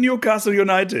 Und Newcastle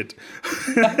United.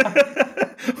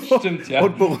 Stimmt, ja.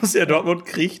 Und Borussia Dortmund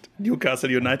kriegt Newcastle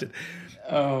United.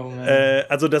 Oh, man.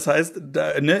 Also das heißt,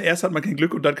 erst hat man kein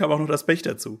Glück und dann kam auch noch das Pech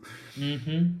dazu.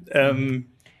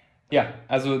 Ja,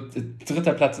 also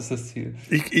 3. Platz ist das Ziel.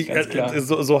 Ganz klar.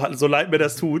 So leid mir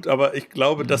das tut, aber ich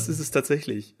glaube, das ist es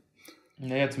tatsächlich.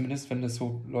 Naja, zumindest wenn das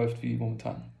so läuft wie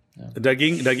momentan. Ja.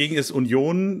 Dagegen ist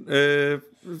Union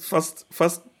fast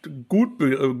hat's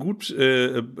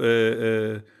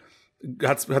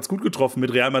gut getroffen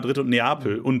mit Real Madrid und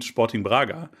Neapel und Sporting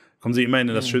Braga. Kommen sie immerhin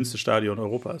in das schönste Stadion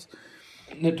Europas.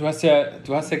 Du hast ja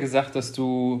gesagt, dass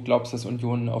du glaubst, dass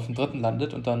Union auf dem 3.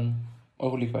 landet und dann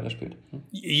Euroleague weiterspielt.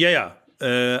 Ja.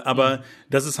 Aber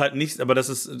das ist halt nichts, aber das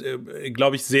ist,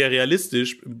 glaube ich, sehr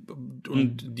realistisch.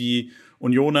 Und die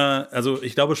Unioner, also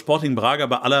ich glaube, Sporting Braga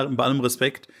bei allem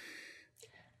Respekt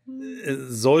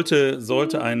sollte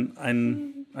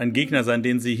ein Gegner sein,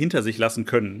 den sie hinter sich lassen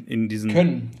können in diesen.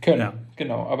 Können,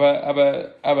 genau.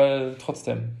 Aber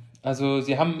trotzdem. Also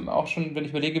sie haben auch schon, wenn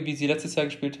ich überlege, wie sie letztes Jahr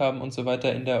gespielt haben und so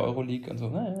weiter in der Euroleague und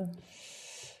so,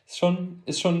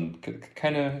 ist schon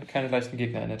keine leichten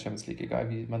Gegner in der Champions League,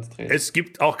 egal wie man es dreht. Es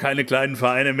gibt auch keine kleinen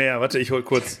Vereine mehr. Warte, ich hol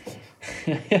kurz.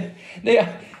 Naja,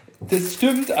 das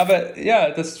stimmt, aber ja,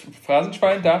 das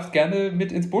Phrasenschwein darf gerne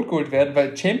mit ins Boot geholt werden,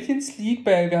 weil Champions League,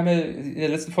 wir haben ja in der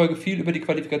letzten Folge viel über die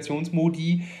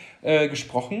Qualifikationsmodi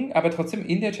gesprochen, aber trotzdem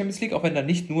in der Champions League, auch wenn da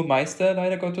nicht nur Meister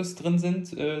leider Gottes drin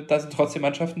sind, da sind trotzdem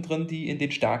Mannschaften drin, die in den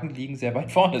starken Ligen sehr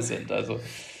weit vorne sind. Also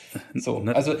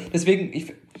deswegen,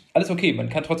 alles okay, man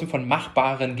kann trotzdem von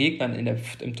machbaren Gegnern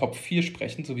im Top 4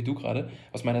 sprechen, so wie du gerade,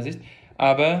 aus meiner Sicht,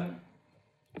 aber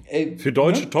für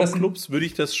deutsche Topclubs würde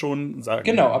ich das schon sagen.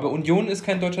 Genau, aber Union ist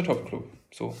kein deutscher Topclub.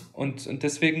 So. Und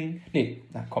deswegen,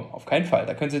 auf keinen Fall.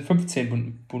 Da können sie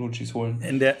 15 Bonuccis holen.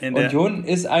 Union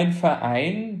ist ein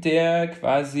Verein, der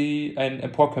quasi ein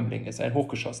Emporkömmling ist, ein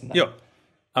Hochgeschossener. Ja,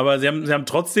 aber sie haben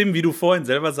trotzdem, wie du vorhin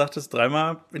selber sagtest,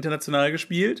 3-mal international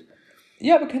gespielt.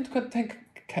 Ja, aber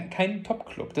kein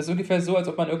Topclub. Das ist ungefähr so, als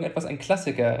ob man irgendetwas ein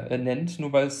Klassiker nennt,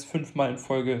 nur weil es 5-mal in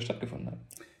Folge stattgefunden hat.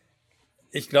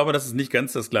 Ich glaube, das ist nicht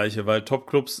ganz das Gleiche, weil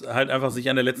Topclubs halt einfach sich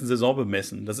an der letzten Saison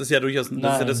bemessen. Das ist ja durchaus,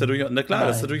 das ist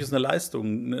ja durchaus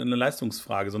eine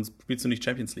Leistungsfrage, sonst spielst du nicht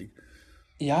Champions League.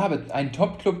 Ja, aber ein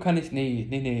Topclub kann ich,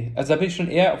 nee. Also da bin ich schon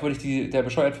eher, obwohl ich der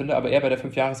bescheuert finde, aber eher bei der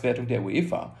 5-Jahres-Wertung der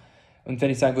UEFA. Und wenn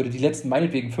ich sagen würde, die letzten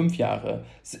meinetwegen 5 Jahre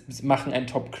machen einen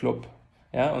Topclub,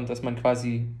 ja, und dass man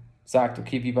quasi sagt,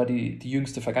 okay, wie war die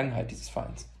jüngste Vergangenheit dieses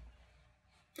Vereins?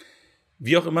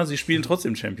 Wie auch immer, sie spielen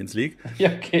trotzdem Champions League. Ja,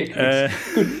 okay,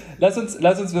 gut. Lass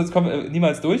uns kommen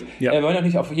niemals durch. Ja. Wir wollen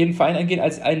natürlich auf jeden Verein eingehen.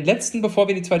 Als einen letzten, bevor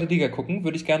wir in die 2. Liga gucken,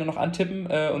 würde ich gerne noch antippen.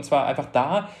 Und zwar einfach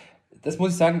das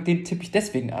muss ich sagen, den tippe ich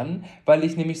deswegen an, weil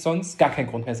ich nämlich sonst gar keinen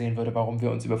Grund mehr sehen würde, warum wir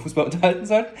uns über Fußball unterhalten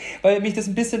sollten. Weil mich das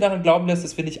ein bisschen daran glauben lässt,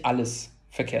 dass wir nicht alles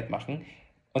verkehrt machen.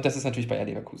 Und das ist natürlich Bayer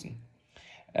Leverkusen.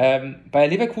 Bayer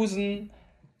Leverkusen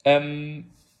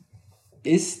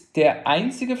ist der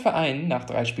einzige Verein nach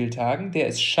 3 Spieltagen, der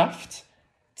es schafft,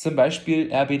 zum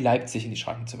Beispiel RB Leipzig in die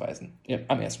Schranken zu weisen. Ja,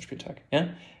 am ersten Spieltag. Ja.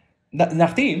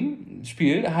 Nach dem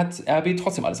Spiel hat RB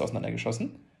trotzdem alles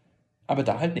auseinandergeschossen, aber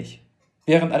da halt nicht.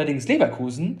 Während allerdings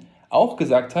Leverkusen auch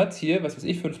gesagt hat, hier,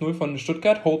 5-0 von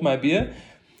Stuttgart, hold my beer,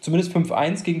 zumindest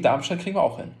 5-1 gegen Darmstadt kriegen wir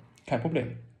auch hin. Kein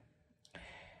Problem.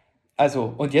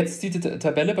 Also, und jetzt sieht die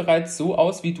Tabelle bereits so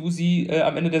aus, wie du sie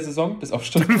am Ende der Saison, bis auf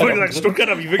Stuttgart. Ich wollte sagen, Stuttgart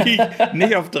habe ich wirklich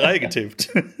nicht auf 3 getippt.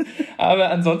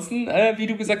 Aber ansonsten, wie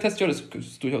du gesagt hast, das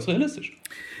ist durchaus realistisch.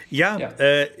 Ja.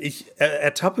 Ich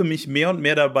ertappe mich mehr und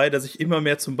mehr dabei, dass ich immer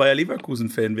mehr zum Bayer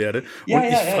Leverkusen-Fan werde. Und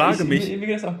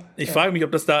ich frage mich,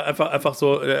 ob das da einfach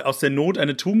so aus der Not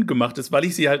eine Tugend gemacht ist, weil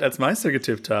ich sie halt als Meister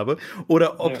getippt habe.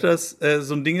 Oder ob das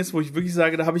so ein Ding ist, wo ich wirklich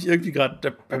sage, da habe ich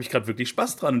gerade wirklich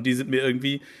Spaß dran. Und die sind mir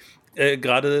irgendwie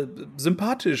gerade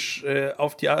sympathisch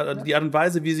auf die Art und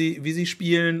Weise, wie sie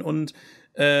spielen und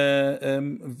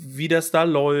wie das da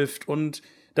läuft und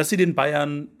dass sie den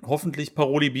Bayern hoffentlich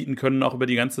Paroli bieten können, auch über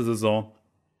die ganze Saison.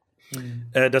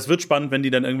 Das wird spannend, wenn die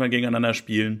dann irgendwann gegeneinander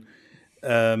spielen.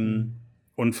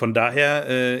 Und von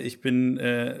daher, ich bin,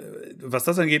 was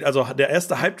das angeht, also der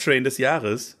erste Hype-Train des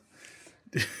Jahres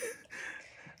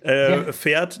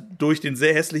fährt durch den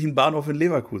sehr hässlichen Bahnhof in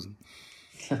Leverkusen.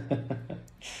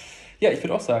 Ja, ich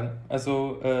würde auch sagen,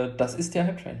 also das ist der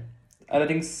Hype-Train.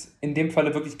 allerdings in dem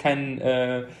Falle wirklich kein,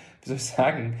 wie soll ich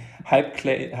sagen,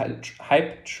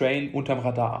 Hype-Train unterm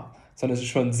Radar, sondern es ist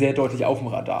schon sehr deutlich auf dem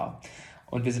Radar.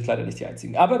 Und wir sind leider nicht die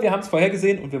Einzigen. Aber wir haben es vorher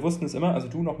gesehen und wir wussten es immer, also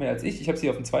du noch mehr als ich. Ich habe sie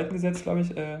auf den zweiten gesetzt, glaube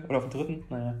ich, oder auf den dritten,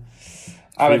 naja.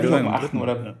 Aber nicht auf dem achten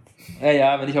oder,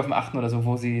 ja, aber nicht auf dem achten oder so,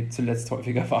 wo sie zuletzt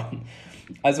häufiger waren.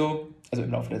 Also im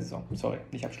Laufe der Saison, sorry,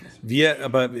 nicht Abschluss.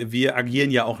 Wir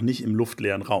agieren ja auch nicht im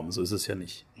luftleeren Raum, so ist es ja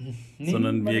nicht. Nee,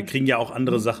 sondern wir kriegen ja auch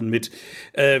andere Sachen mit.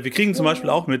 Wir kriegen zum Beispiel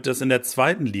auch mit, dass in der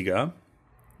zweiten Liga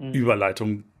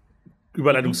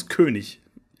Überleitungskönig.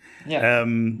 Ja.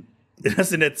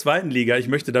 Das in der zweiten Liga, ich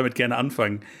möchte damit gerne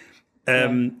anfangen,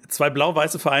 zwei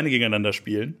blau-weiße Vereine gegeneinander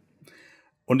spielen.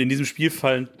 Und in diesem Spiel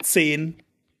fallen 10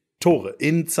 Tore.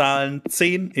 In Zahlen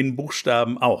 10, in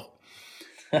Buchstaben auch.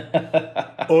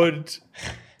 und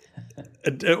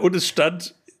es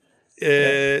stand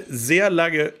sehr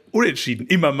lange unentschieden,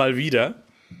 immer mal wieder.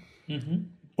 Mhm.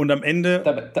 Und am Ende...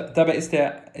 Dabei ist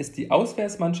die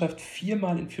Auswärtsmannschaft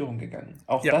 4-mal in Führung gegangen.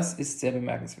 Auch das ist sehr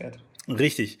bemerkenswert.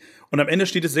 Richtig. Und am Ende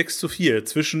steht es 6:4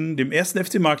 zwischen dem 1.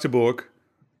 FC Magdeburg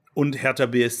und Hertha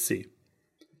BSC.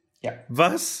 Ja.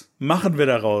 Was machen wir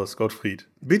daraus, Gottfried?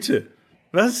 Bitte.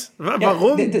 Was?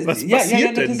 Warum? Was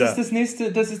passiert denn da? Das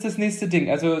ist das nächste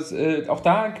Ding. Also auch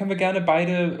da können wir gerne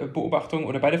beide Beobachtungen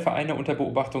oder beide Vereine unter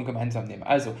Beobachtung gemeinsam nehmen.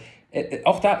 Also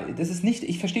auch da, das ist nicht,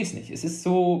 ich verstehe es nicht. Es ist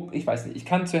so, ich weiß nicht, ich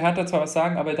kann zu Hertha zwar was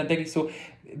sagen, aber dann denke ich so,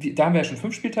 da haben wir ja schon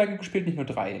 5 Spieltage gespielt, nicht nur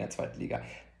 3 in der zweiten Liga.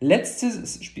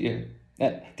 Letztes Spiel,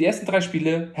 die ersten 3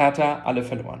 Spiele, Hertha, alle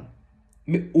verloren.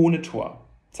 Ohne Tor.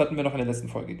 Das hatten wir noch in der letzten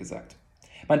Folge gesagt.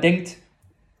 Man denkt,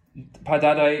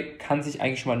 Pardadei kann sich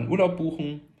eigentlich schon mal einen Urlaub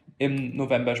buchen, im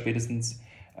November spätestens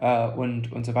und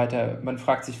so weiter. Man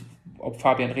fragt sich, ob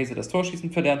Fabian Reese das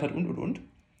Torschießen verlernt hat und.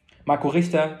 Marco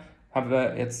Richter haben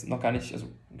wir jetzt noch gar nicht, also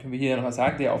können wir hier noch mal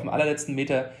sagen, der auf dem allerletzten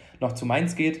Meter noch zu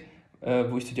Mainz geht,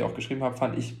 wo ich zu dir auch geschrieben habe,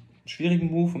 fand ich einen schwierigen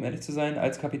Move, um ehrlich zu sein,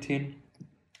 als Kapitän.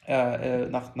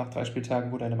 Nach 3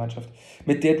 Spieltagen, wo deine Mannschaft,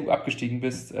 mit der du abgestiegen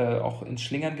bist, auch ins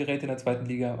Schlingern gerät in der zweiten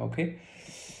Liga, okay.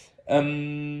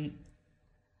 Dann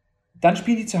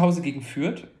spielen die zu Hause gegen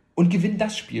Fürth und gewinnen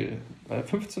das Spiel.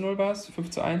 5:0 war es,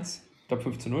 5:1, ich glaube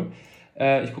 5:0.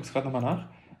 Ich gucke es gerade nochmal nach.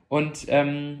 Und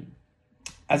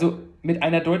also mit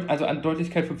einer an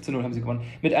Deutlichkeit 5:0 haben sie gewonnen.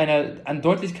 An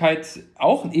Deutlichkeit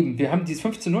auch eben, wir haben dieses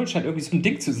 5:0 scheint irgendwie so ein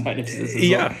Ding zu sein in dieser Saison.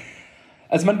 Ja.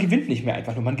 Also man gewinnt nicht mehr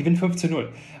einfach nur, man gewinnt 5:0.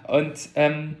 Und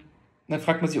dann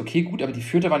fragt man sich, okay, gut, aber die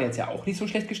Fürther waren jetzt ja auch nicht so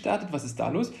schlecht gestartet, was ist da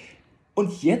los?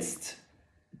 Und jetzt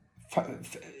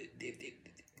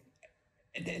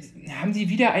haben sie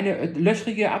wieder eine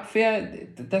löchrige Abwehr,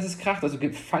 das ist kracht. Also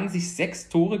fangen sich 6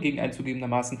 Tore gegen einen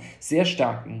zugegebenermaßen sehr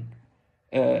starken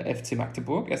FC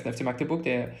Magdeburg, 1. FC Magdeburg,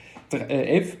 der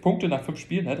 11 Punkte nach 5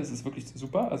 Spielen hat, das ist wirklich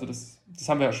super. Also das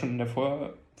haben wir ja schon in der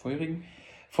vorherigen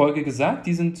Folge gesagt,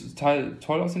 die sind total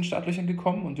toll aus den Startlöchern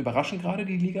gekommen und überraschen gerade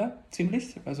die Liga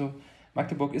ziemlich. Also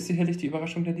Magdeburg ist sicherlich die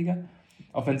Überraschung der Liga,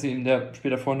 auch wenn sie in der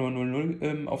Spiel davor nur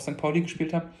 0-0 auf St. Pauli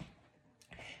gespielt haben.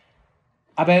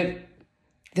 Aber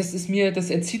das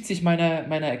entzieht sich meiner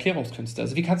Erklärungskünste.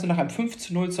 Also wie kannst du nach einem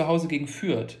 5:0 zu Hause gegen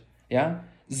Fürth, ja,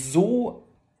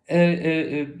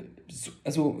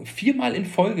 also 4-mal in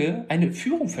Folge eine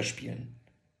Führung verspielen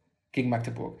gegen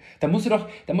Magdeburg? Da musst du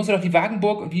doch die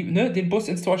Wagenburg und den Bus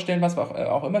ins Tor stellen, was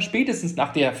auch immer, spätestens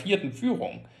nach der 4.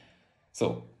 Führung.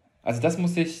 So, also das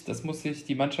muss sich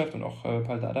die Mannschaft und auch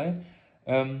Pardadei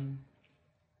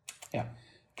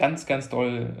ganz, ganz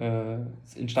doll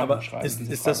in Stand schreiben.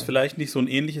 Ist das vielleicht nicht so ein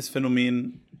ähnliches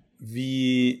Phänomen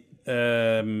wie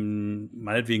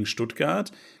meinetwegen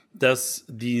Stuttgart, dass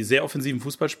die sehr offensiven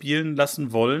Fußball spielen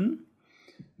lassen wollen,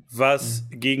 was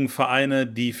gegen Vereine,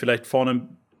 die vielleicht vorne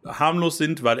harmlos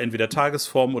sind, weil entweder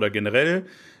Tagesform oder generell,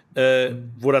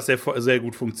 wo das sehr, sehr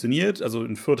gut funktioniert, also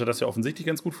in Fürth hat das ja offensichtlich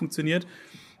ganz gut funktioniert.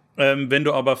 Wenn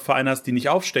du aber Vereine hast, die nicht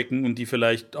aufstecken und die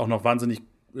vielleicht auch noch wahnsinnig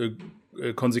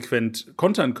konsequent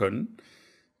kontern können,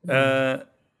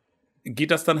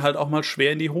 geht das dann halt auch mal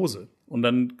schwer in die Hose. Und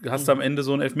dann hast du am Ende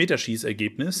so ein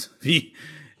Elfmeterschießergebnis wie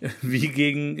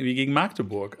gegen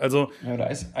Magdeburg. Also, ja, oder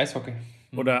Eishockey.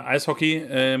 Oder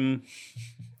Eishockey.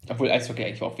 Obwohl Eishockey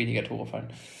eigentlich auch weniger Tore fallen.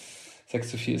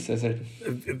 6:4 ist sehr selten.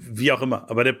 Wie auch immer.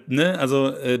 Aber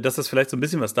dass das vielleicht so ein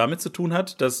bisschen was damit zu tun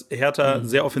hat, dass Hertha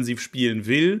sehr offensiv spielen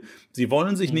will. Sie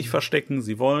wollen sich nicht verstecken.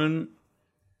 Sie wollen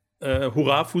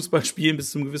Hurra-Fußball spielen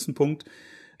bis zu einem gewissen Punkt.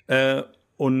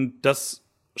 Und das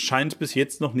scheint bis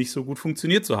jetzt noch nicht so gut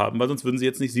funktioniert zu haben, weil sonst würden sie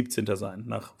jetzt nicht 17. sein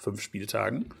nach 5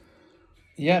 Spieltagen.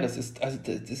 Ja, das ist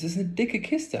eine dicke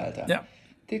Kiste, Alter. Ja.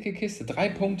 Dicke Kiste. 3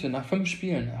 Punkte nach 5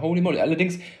 Spielen. Holy moly.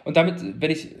 Allerdings, und damit,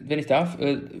 wenn ich darf,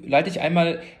 leite ich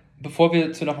einmal bevor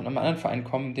wir zu noch einem anderen Verein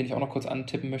kommen, den ich auch noch kurz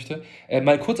antippen möchte,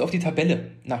 mal kurz auf die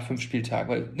Tabelle nach 5 Spieltagen.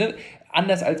 Weil, ne,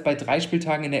 anders als bei 3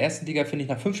 Spieltagen in der ersten Liga, finde ich,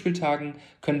 nach 5 Spieltagen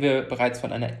können wir bereits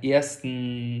von einer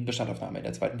ersten Bestandaufnahme in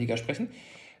der zweiten Liga sprechen.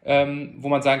 Wo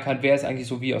man sagen kann, wer ist eigentlich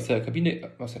so wie aus den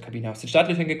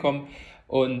Startlöchern gekommen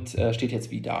und steht jetzt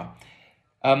wie da.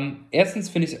 Erstens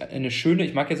finde ich eine schöne,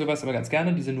 ich mag ja sowas aber ganz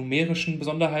gerne, diese numerischen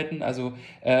Besonderheiten, also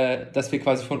dass wir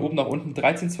quasi von oben nach unten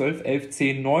 13, 12, 11,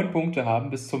 10, 9 Punkte haben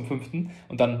bis zum 5.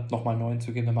 und dann nochmal 9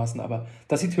 zugegebenermaßen, aber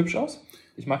das sieht hübsch aus.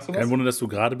 Ich mag sowas. Kein Wunder, dass du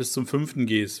gerade bis zum 5.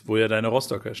 gehst, wo ja deine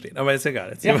Rostocker stehen. Aber ist egal,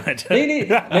 jetzt ja. weiter. Nee,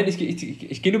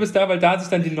 ich gehe nur bis da, weil da sich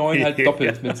dann die 9 halt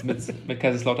doppelt mit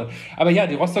Kaiserslautern. Aber ja,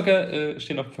 die Rostocker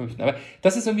stehen auf dem 5. Aber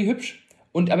das ist irgendwie hübsch.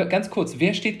 Aber ganz kurz,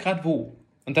 wer steht gerade wo?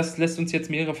 Und das lässt uns jetzt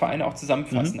mehrere Vereine auch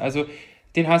zusammenfassen. Also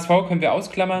den HSV können wir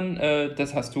ausklammern.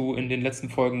 Das hast du in den letzten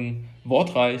Folgen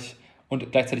wortreich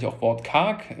und gleichzeitig auch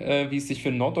wortkarg, wie es sich für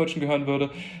einen Norddeutschen gehören würde,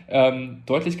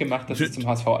 deutlich gemacht, dass es zum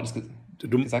HSV alles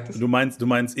gesagt ist. Du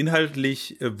meinst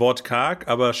inhaltlich wortkarg,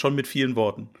 aber schon mit vielen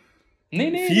Worten.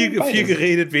 Nee, viel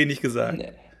geredet, wenig gesagt.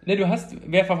 Nee, du hast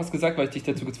mehrfach was gesagt, weil ich dich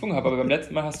dazu gezwungen habe, aber beim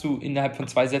letzten Mal hast du innerhalb von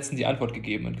 2 Sätzen die Antwort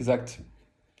gegeben und gesagt,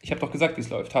 ich habe doch gesagt, wie es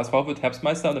läuft. HSV wird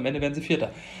Herbstmeister und am Ende werden sie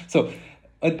Vierter. So,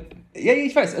 und ja,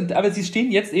 ich weiß, aber sie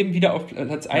stehen jetzt eben wieder auf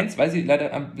Platz 1, weil sie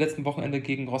leider am letzten Wochenende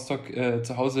gegen Rostock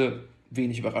zu Hause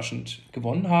wenig überraschend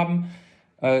gewonnen haben.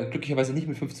 Glücklicherweise nicht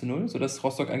mit 5:0, sodass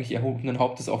Rostock eigentlich erhobenen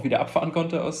Hauptes auch wieder abfahren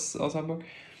konnte aus Hamburg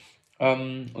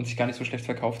und sich gar nicht so schlecht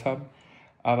verkauft haben.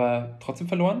 Aber trotzdem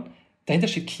verloren. Dahinter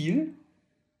steht Kiel,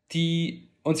 die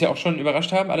uns ja auch schon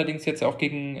überrascht haben, allerdings jetzt auch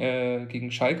gegen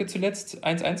Schalke zuletzt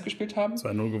 1-1 gespielt haben.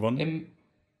 2-0 gewonnen.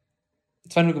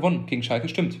 2-0 gewonnen gegen Schalke,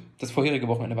 stimmt. Das vorherige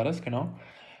Wochenende war das, genau.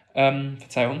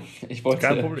 Verzeihung, ich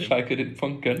wollte Schalke den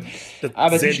Punkt gönnen.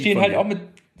 Aber sie stehen halt auch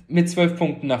mit 12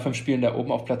 Punkten nach 5 Spielen da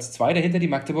oben auf Platz 2. Dahinter die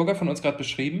Magdeburger, von uns gerade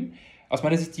beschrieben. Aus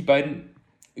meiner Sicht die beiden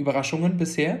Überraschungen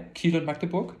bisher, Kiel und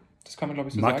Magdeburg. Das kann man, glaube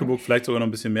ich, so Magdeburg sagen. vielleicht sogar noch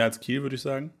ein bisschen mehr als Kiel, würde ich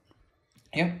sagen.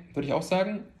 Ja, würde ich auch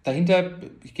sagen. Dahinter,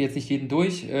 ich gehe jetzt nicht jeden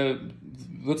durch,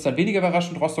 wird es dann weniger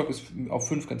überraschend. Rostock ist auf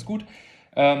 5 ganz gut.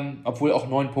 Obwohl auch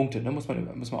 9 Punkte, ne, muss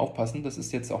man aufpassen. Das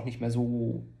ist jetzt auch nicht mehr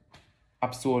so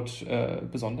absurd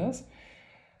besonders.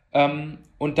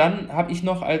 Und dann habe ich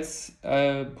noch als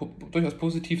durchaus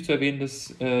positiv zu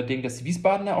erwähnendes Ding, dass die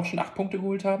Wiesbadener auch schon 8 Punkte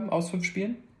geholt haben aus 5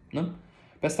 Spielen. Ne?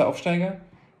 Bester Aufsteiger,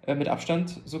 mit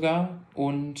Abstand sogar.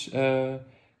 Und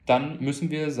dann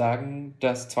müssen wir sagen,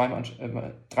 dass 3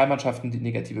 Mannschaften die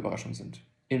negative Überraschung sind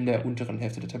in der unteren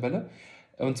Hälfte der Tabelle.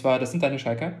 Und zwar, das sind deine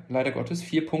Schalker, leider Gottes.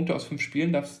 4 Punkte aus 5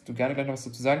 Spielen, darfst du gerne gleich noch was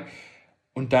dazu sagen.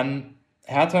 Und dann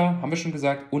Hertha, haben wir schon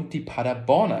gesagt, und die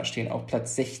Paderborner stehen auf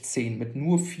Platz 16 mit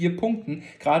nur 4 Punkten.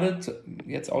 Gerade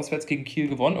jetzt auswärts gegen Kiel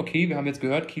gewonnen. Okay, wir haben jetzt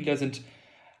gehört, Kieler sind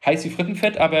heiß wie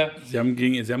Frittenfett, aber... Sie haben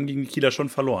gegen Kieler schon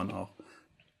verloren auch.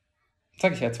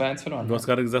 Sag ich ja, 2-1 verloren. Du hast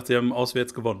gerade gesagt, sie haben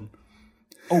auswärts gewonnen.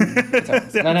 Oh,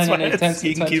 nein,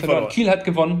 gegen Kiel verloren. Kiel hat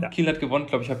gewonnen. Ja. Kiel hat gewonnen,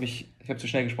 glaube ich, habe zu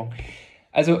schnell gesprochen.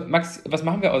 Also, Max, was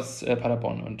machen wir aus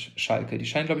Paderborn und Schalke? Die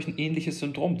scheinen, glaube ich, ein ähnliches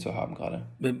Syndrom zu haben gerade.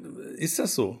 Ist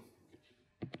das so?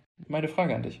 Meine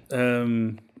Frage an dich.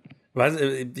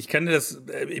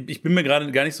 Ich bin mir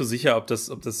gerade gar nicht so sicher, ob das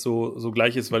so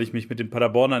gleich ist, weil ich mich mit den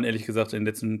Paderbornern, ehrlich gesagt, in den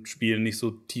letzten Spielen nicht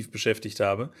so tief beschäftigt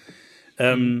habe.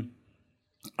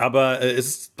 Aber es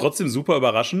ist trotzdem super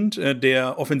überraschend.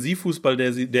 Der Offensivfußball,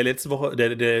 der letzte Woche,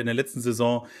 der in der letzten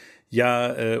Saison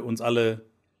ja uns alle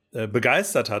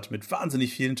begeistert hat mit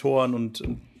wahnsinnig vielen Toren und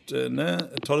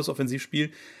tolles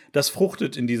Offensivspiel, das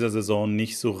fruchtet in dieser Saison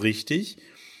nicht so richtig.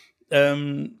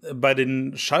 Bei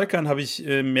den Schalkern habe ich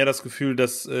mehr das Gefühl,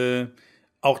 dass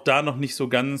auch da noch nicht so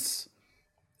ganz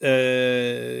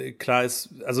klar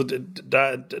ist, also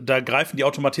da greifen die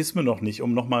Automatismen noch nicht,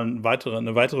 um nochmal eine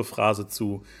weitere Phrase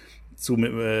zu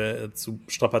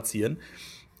strapazieren.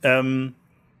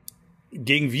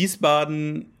 Gegen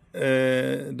Wiesbaden,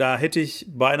 da hätte ich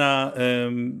beinahe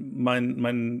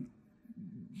mein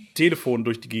Telefon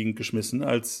durch die Gegend geschmissen,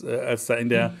 als da in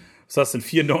der, was heißt denn,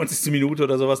 94. Minute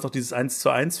oder sowas noch dieses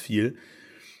 1:1 fiel.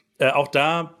 Auch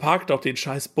da parkt doch den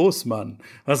scheiß Bus, Mann.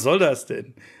 Was soll das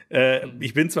denn?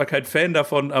 Ich bin zwar kein Fan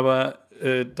davon, aber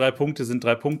 3 Punkte sind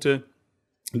 3 Punkte.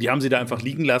 Die haben sie da einfach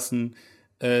liegen lassen.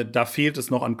 Da fehlt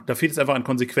es einfach an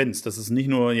Konsequenz. Das ist nicht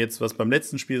nur jetzt was beim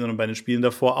letzten Spiel, sondern bei den Spielen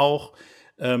davor auch,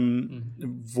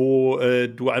 wo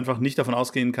du einfach nicht davon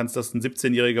ausgehen kannst, dass ein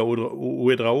 17-jähriger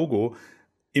Uedraogo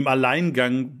im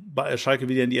Alleingang bei Schalke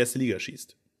wieder in die erste Liga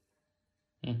schießt.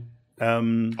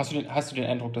 Hast du den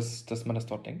Eindruck, dass man das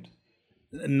dort denkt?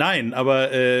 Nein, aber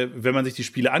wenn man sich die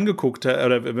Spiele angeguckt hat,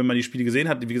 oder wenn man die Spiele gesehen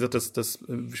hat, wie gesagt, das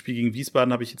Spiel gegen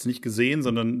Wiesbaden habe ich jetzt nicht gesehen,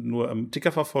 sondern nur am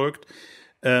Ticker verfolgt.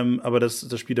 Aber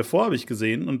das Spiel davor habe ich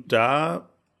gesehen und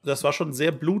das war schon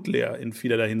sehr blutleer in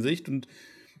vielerlei Hinsicht. Und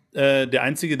der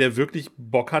Einzige, der wirklich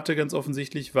Bock hatte, ganz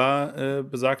offensichtlich, war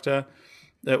besagter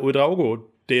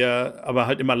Ouedraogo, der aber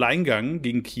halt im Alleingang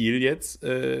gegen Kiel jetzt,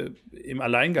 im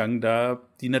Alleingang da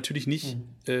die natürlich nicht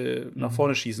nach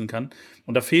vorne schießen kann.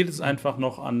 Und da fehlt es einfach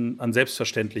noch an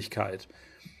Selbstverständlichkeit.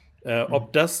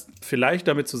 Ob das vielleicht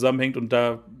damit zusammenhängt, und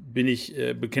da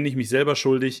bekenne ich mich selber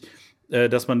schuldig,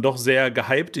 dass man doch sehr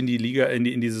gehypt in die Liga,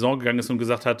 in die Saison gegangen ist und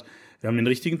gesagt hat, wir haben den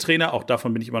richtigen Trainer, auch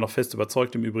davon bin ich immer noch fest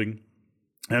überzeugt im Übrigen.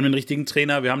 Wir haben den richtigen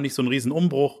Trainer, wir haben nicht so einen riesen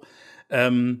Umbruch.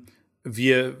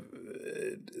 Wir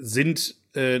sind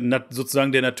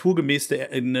sozusagen der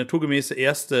naturgemäße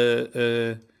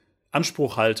erste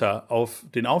Anspruchhalter auf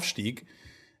den Aufstieg.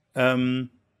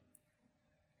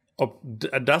 Ob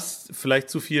das vielleicht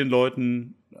zu vielen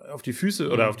Leuten auf die Füße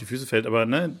fällt, aber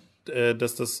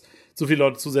dass das zu viele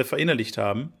Leute zu sehr verinnerlicht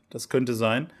haben, das könnte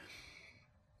sein.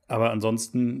 Aber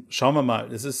ansonsten schauen wir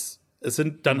mal. Es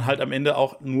sind dann halt am Ende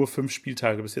auch nur 5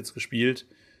 Spieltage bis jetzt gespielt.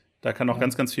 Da kann noch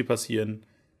ganz, ganz viel passieren.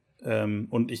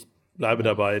 Und ich bleibe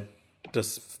dabei,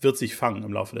 das wird sich fangen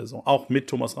im Laufe der Saison. Auch mit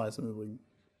Thomas Reis im Übrigen.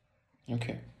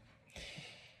 Okay.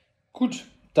 Gut,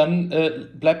 dann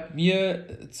bleibt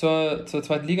mir zur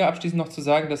zweiten Liga abschließend noch zu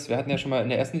sagen, dass wir hatten ja schon mal in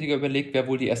der ersten Liga überlegt, wer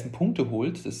wohl die ersten Punkte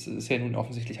holt. Das ist ja nun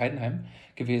offensichtlich Heidenheim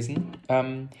gewesen.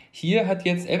 Hier hat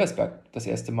jetzt Elversberg das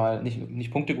erste Mal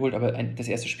nicht Punkte geholt, aber das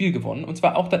erste Spiel gewonnen. Und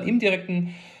zwar auch dann im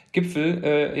direkten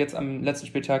Gipfel jetzt am letzten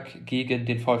Spieltag gegen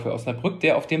den VfL Osnabrück,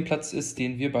 der auf dem Platz ist,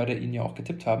 den wir beide Ihnen ja auch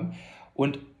getippt haben.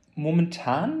 Und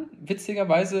momentan,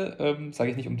 witzigerweise,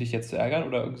 sage ich nicht, um dich jetzt zu ärgern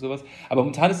oder irgend sowas, aber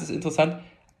momentan ist es interessant,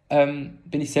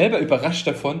 bin ich selber überrascht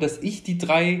davon, dass ich die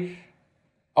 3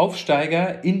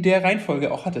 Aufsteiger in der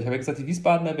Reihenfolge auch hatte. Ich habe ja gesagt, die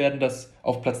Wiesbadener werden das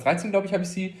auf Platz 13, glaube ich, habe ich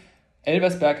sie.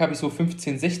 Elversberg habe ich so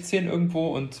 15, 16 irgendwo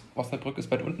und Osnabrück ist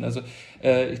weit unten. Also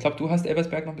ich glaube, du hast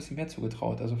Elversberg noch ein bisschen mehr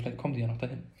zugetraut. Also vielleicht kommen die ja noch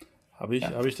dahin. Habe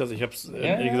ich das? Ich habe es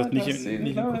ehrlich gesagt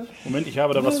nicht. Klar. Moment, ich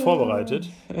habe da was vorbereitet.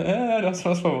 Ja, du hast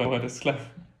was vorbereitet, ist klar.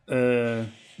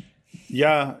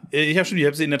 Ja, ich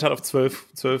habe sie in der Tat auf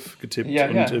 12 getippt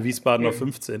und Wiesbaden auf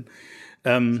 15.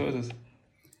 So ist es.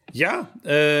 Ja,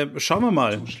 schauen wir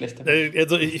mal.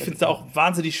 Also ich finde es da auch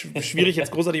wahnsinnig schwierig,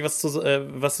 jetzt großartig was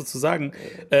zu sagen.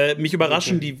 Mich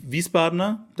überraschen die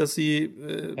Wiesbadener, dass sie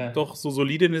doch so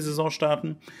solide in die Saison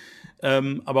starten.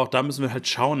 Aber auch da müssen wir halt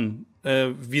schauen,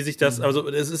 wie sich das, also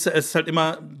es ist halt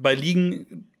immer bei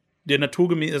Ligen das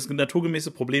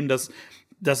naturgemäße Problem, dass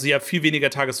sie ja viel weniger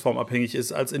tagesformabhängig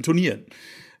ist als in Turnieren.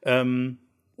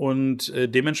 Und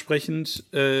dementsprechend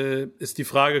ist die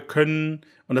Frage,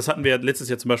 und das hatten wir letztes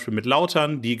Jahr zum Beispiel mit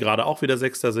Lautern, die gerade auch wieder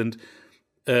Sechster sind,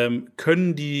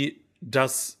 können die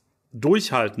das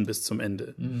durchhalten bis zum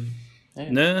Ende?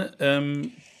 Ja.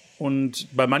 Ne? Und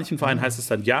bei manchen Vereinen heißt es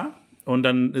dann ja, und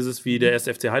dann ist es wie der 1.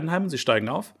 FC Heidenheim, sie steigen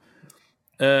auf.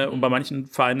 Und bei manchen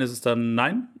Vereinen ist es dann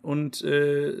nein. Und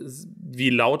wie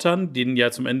Lautern, denen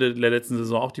ja zum Ende der letzten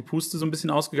Saison auch die Puste so ein bisschen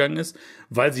ausgegangen ist,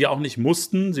 weil sie ja auch nicht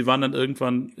mussten. Sie waren dann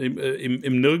irgendwann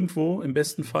im Nirgendwo im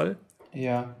besten Fall.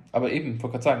 Ja, aber eben, ich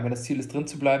wollte gerade sagen, wenn das Ziel ist, drin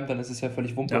zu bleiben, dann ist es ja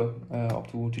völlig Wumpe, ob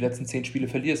du die letzten 10 Spiele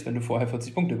verlierst, wenn du vorher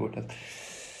 40 Punkte geholt hast.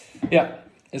 Ja,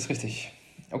 ist richtig.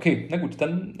 Okay, na gut,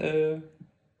 dann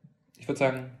ich würde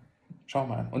sagen, schauen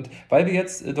wir mal. Und weil wir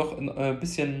jetzt doch ein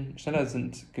bisschen schneller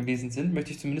gewesen sind,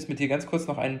 möchte ich zumindest mit dir ganz kurz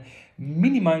noch einen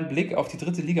minimalen Blick auf die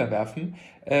 3. Liga werfen.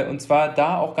 Und zwar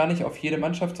da auch gar nicht auf jede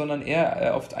Mannschaft, sondern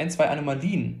eher auf 1, 2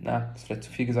 Anomalien. Na, das ist vielleicht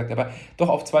zu viel gesagt, aber doch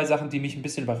auf 2 Sachen, die mich ein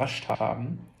bisschen überrascht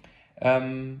haben.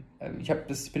 Ich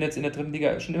bin jetzt in der 3.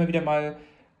 Liga schon immer wieder mal,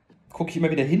 gucke ich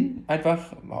immer wieder hin,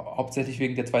 einfach, hauptsächlich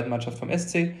wegen der 2. Mannschaft vom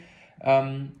SC,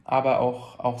 aber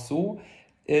auch so.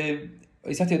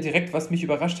 Ich sag dir direkt, was mich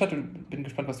überrascht hat und bin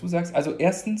gespannt, was du sagst. Also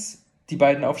erstens, die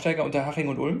beiden Aufsteiger unter Haching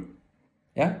und Ulm,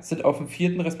 ja, sind auf dem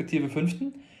 4. respektive 5.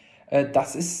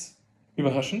 Das ist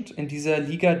überraschend in dieser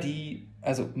Liga, die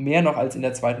also mehr noch als in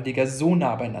der 2. Liga so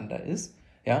nah beieinander ist.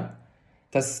 Ja,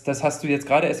 das hast du jetzt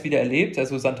gerade erst wieder erlebt.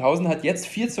 Also Sandhausen hat jetzt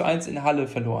 4:1 in Halle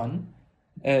verloren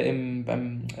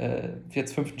beim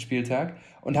jetzt 5. Spieltag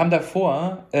und haben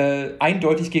davor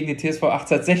eindeutig gegen den TSV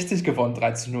 1860 gewonnen,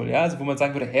 3:0. Ja? Also wo man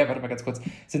sagen würde, warte mal ganz kurz,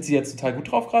 sind sie jetzt total gut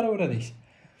drauf gerade oder nicht?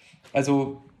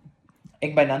 Also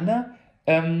eng beieinander.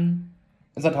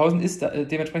 Sandhausen ist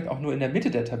dementsprechend auch nur in der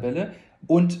Mitte der Tabelle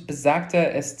und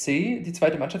besagter SC, die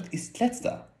 2. Mannschaft, ist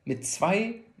letzter mit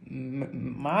 2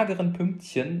 mageren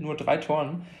Pünktchen, nur 3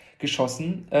 Toren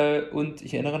geschossen und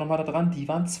ich erinnere nochmal daran, die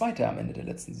waren Zweiter am Ende der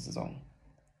letzten Saison.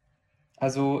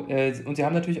 Also, und sie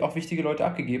haben natürlich auch wichtige Leute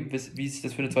abgegeben, wie sich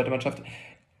das für eine 2. Mannschaft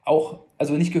auch,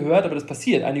 also nicht gehört, aber das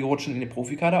passiert. Einige rutschen in den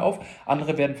Profikader auf,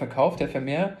 andere werden verkauft. Der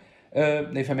Vermeer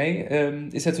Vermey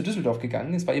ist ja zu Düsseldorf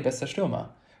gegangen, es war ihr bester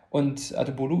Stürmer. Und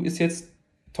Adebolu ist jetzt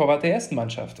Torwart der ersten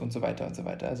Mannschaft und so weiter und so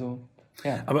weiter. Also,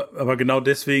 ja. Aber genau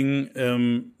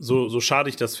deswegen, so schade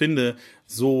ich das finde,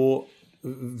 so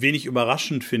wenig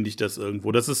überraschend finde ich das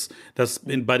irgendwo.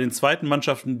 Bei den zweiten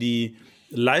Mannschaften die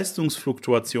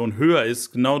Leistungsfluktuation höher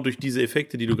ist, genau durch diese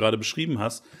Effekte, die du gerade beschrieben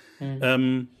hast.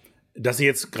 Dass sie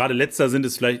jetzt gerade Letzter sind,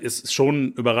 ist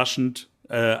schon überraschend,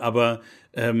 aber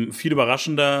viel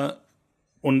überraschender.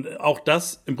 Und auch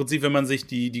das, im Prinzip, wenn man sich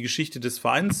die Geschichte des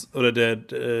Vereins oder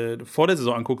vor der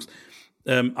Saison anguckt,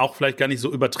 auch vielleicht gar nicht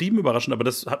so übertrieben überraschend, aber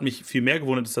das hat mich viel mehr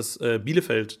gewundert, dass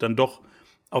Bielefeld dann doch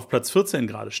auf Platz 14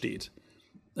 gerade steht.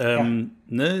 Stimmt,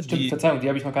 Verzeihung, die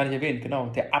habe ich noch gar nicht erwähnt. Genau,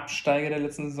 der Absteiger der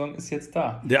letzten Saison ist jetzt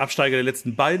da. Der Absteiger der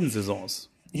letzten beiden Saisons.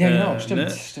 Ja, genau,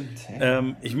 stimmt. Ja.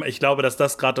 Ich glaube, dass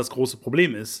das gerade das große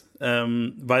Problem ist.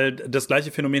 Weil das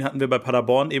gleiche Phänomen hatten wir bei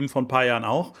Paderborn eben vor ein paar Jahren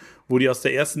auch, wo die aus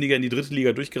der ersten Liga in die dritte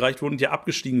Liga durchgereicht wurden und ja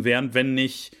abgestiegen wären, wenn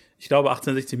nicht, ich glaube,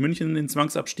 1860 München den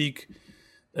Zwangsabstieg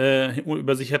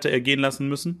über sich hätte ergehen lassen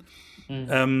müssen.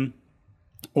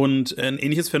 Und ein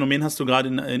ähnliches Phänomen hast du gerade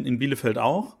in Bielefeld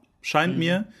auch, scheint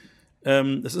mir.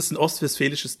 Es ist ein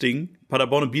ostwestfälisches Ding.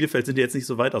 Paderborn und Bielefeld sind ja jetzt nicht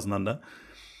so weit auseinander.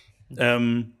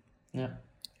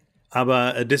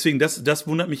 Aber deswegen, das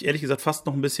wundert mich ehrlich gesagt fast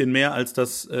noch ein bisschen mehr, als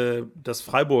dass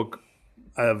Freiburg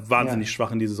wahnsinnig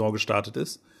schwach in die Saison gestartet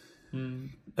ist.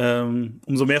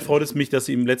 Umso mehr freut es mich, dass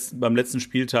sie beim letzten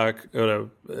Spieltag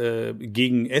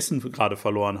gegen Essen gerade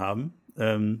verloren haben.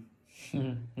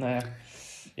 Naja,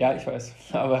 ja, ich weiß,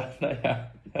 aber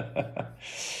naja.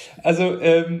 Also,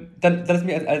 dann ist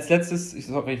mir als letztes, ich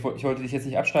wollte dich jetzt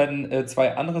nicht abschneiden,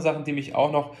 zwei andere Sachen, die mich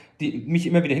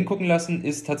immer wieder hingucken lassen,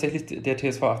 ist tatsächlich der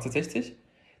TSV 1860,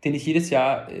 den ich jedes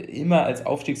Jahr immer als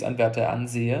Aufstiegsanwärter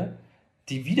ansehe,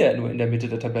 die wieder nur in der Mitte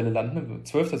der Tabelle landen,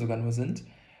 12. sogar nur sind,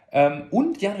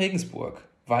 und Jan Regensburg.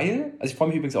 Also ich freue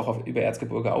mich übrigens auch über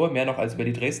Erzgebirge Aue, mehr noch als über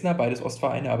die Dresdner, beides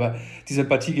Ostvereine, aber die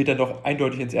Sympathie geht dann doch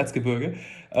eindeutig ins Erzgebirge.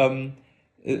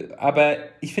 Aber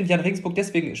ich finde Jan Regensburg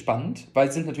deswegen spannend, weil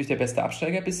sie sind natürlich der beste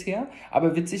Absteiger bisher,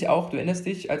 aber witzig auch, du erinnerst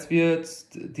dich, als wir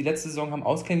die letzte Saison haben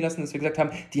ausklingen lassen, dass wir gesagt haben,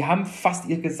 die haben fast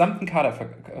ihren gesamten Kader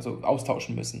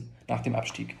austauschen müssen nach dem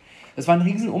Abstieg. Das war ein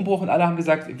Riesenumbruch und alle haben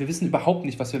gesagt, wir wissen überhaupt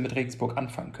nicht, was wir mit Regensburg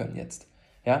anfangen können jetzt.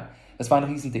 Ja, das war ein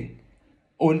Riesending.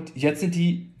 Und jetzt sind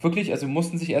die wirklich, also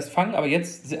mussten sich erst fangen, aber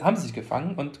jetzt haben sie sich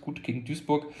gefangen und gut, gegen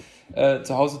Duisburg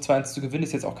zu Hause 2-1 zu gewinnen,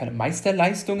 ist jetzt auch keine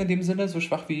Meisterleistung in dem Sinne, so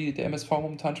schwach wie der MSV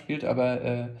momentan spielt,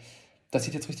 aber das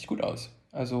sieht jetzt richtig gut aus.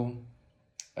 Also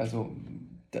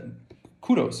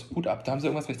Kudos, Hut ab, da haben sie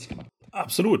irgendwas richtig gemacht.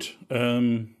 Absolut.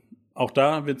 Auch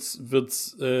da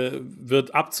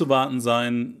wird abzuwarten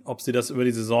sein, ob sie das über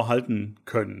die Saison halten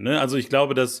können. Ne? Also ich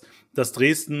glaube, dass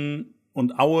Dresden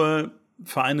und Aue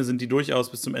Vereine sind, die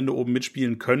durchaus bis zum Ende oben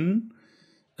mitspielen können,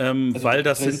 weil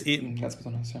das sind eben ganz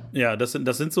besonders,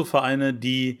 das sind so Vereine,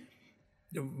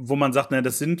 wo man sagt,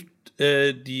 das sind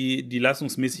die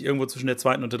leistungsmäßig irgendwo zwischen der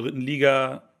zweiten und der dritten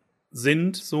Liga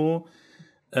sind so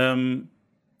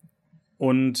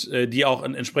und die auch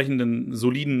einen entsprechenden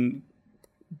soliden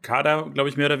Kader, glaube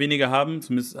ich, mehr oder weniger haben.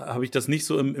 Zumindest habe ich das nicht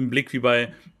so im Blick wie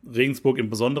bei Regensburg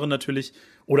im Besonderen natürlich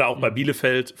oder auch bei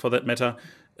Bielefeld, for that matter,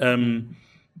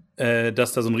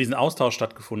 dass da so ein riesen Austausch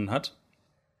stattgefunden hat.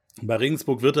 Bei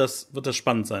Regensburg wird das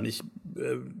spannend sein. Ich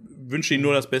wünsche ihnen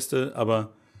nur das Beste,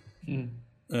 aber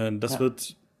das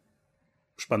wird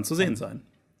spannend zu sehen sein.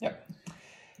 Ja,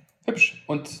 hübsch.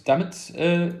 Und damit,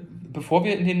 bevor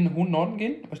wir in den hohen Norden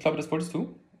gehen, ich glaube, das wolltest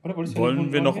du, oder wolltest du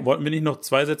wollten wir nicht noch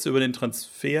 2 Sätze über den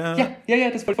Transfer? Ja,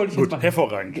 das wollte ich jetzt machen.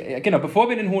 Hervorragend. Genau, bevor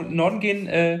wir in den hohen Norden gehen,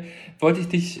 wollte ich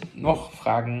dich noch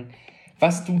fragen,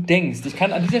 was du denkst. Ich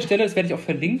kann an dieser Stelle, das werde ich auch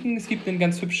verlinken, es gibt einen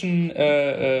ganz hübschen,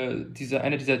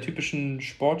 eine dieser typischen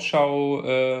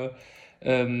Sportschau,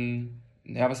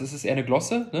 was ist es, eher eine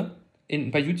Glosse, ne?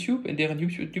 Bei YouTube, in deren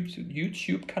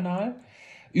YouTube-Kanal,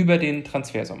 über den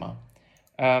Transfersommer.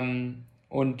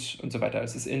 Und so weiter.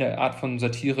 Es ist in der Art von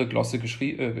Satire-Glosse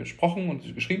gesprochen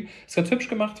und geschrieben. Ist ganz hübsch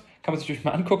gemacht, kann man sich natürlich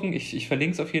mal angucken. Ich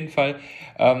verlinke es auf jeden Fall.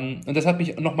 Und das hat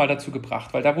mich nochmal dazu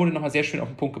gebracht, weil da wurde nochmal sehr schön auf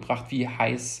den Punkt gebracht, wie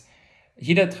heiß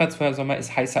jeder Transfersommer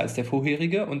ist heißer als der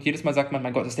vorherige und jedes Mal sagt man,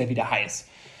 mein Gott, ist der wieder heiß.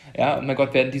 Ja, und mein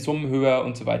Gott, werden die Summen höher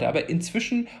und so weiter. Aber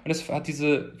inzwischen, und das fand ich,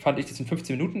 das in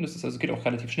 15 Minuten, das ist also geht auch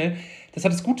relativ schnell, das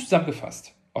hat es gut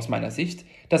zusammengefasst, aus meiner Sicht,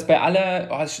 dass bei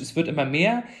es wird immer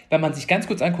mehr, wenn man sich ganz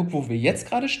kurz anguckt, wo wir jetzt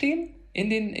gerade stehen, in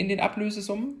den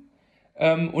Ablösesummen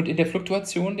und in der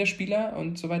Fluktuation der Spieler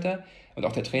und so weiter und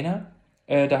auch der Trainer,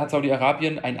 da hat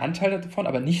Saudi-Arabien einen Anteil davon,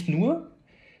 aber nicht nur.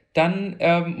 Dann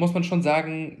muss man schon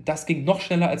sagen, das ging noch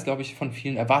schneller, als, glaube ich, von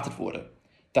vielen erwartet wurde,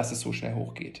 dass es so schnell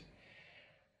hochgeht.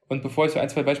 Und bevor ich so ein,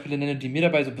 zwei Beispiele nenne, die mir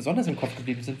dabei so besonders im Kopf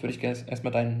geblieben sind, würde ich gerne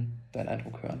erstmal deinen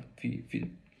Eindruck hören,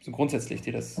 wie so grundsätzlich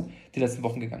dir das die letzten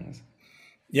Wochen gegangen ist.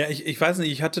 Ja, ich weiß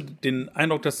nicht, ich hatte den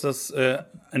Eindruck, dass das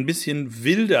ein bisschen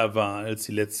wilder war als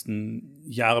die letzten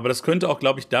Jahre. Aber das könnte auch,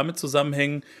 glaube ich, damit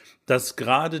zusammenhängen, dass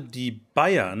gerade die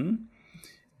Bayern,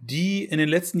 die in den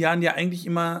letzten Jahren ja eigentlich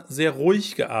immer sehr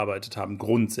ruhig gearbeitet haben,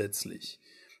 grundsätzlich.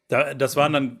 Das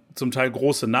waren dann zum Teil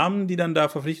große Namen, die dann da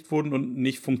verpflichtet wurden und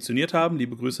nicht funktioniert haben.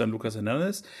 Liebe Grüße an Lucas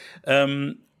Hernandez.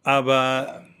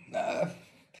 Aber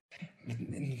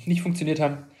nicht funktioniert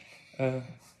haben.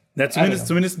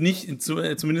 Zumindest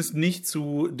nicht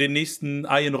zu den nächsten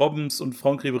Arjen Robbens und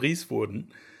Franck Ribéry's wurden.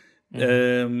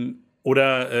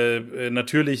 Oder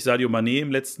natürlich Sadio Mané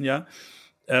im letzten Jahr.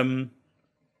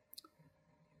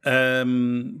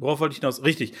 Worauf wollte ich hinaus?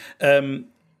 Richtig.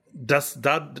 Dass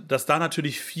da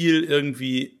natürlich viel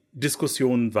irgendwie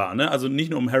Diskussionen war, ne? Also nicht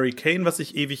nur um Harry Kane, was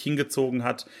sich ewig hingezogen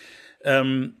hat,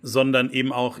 sondern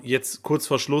eben auch jetzt kurz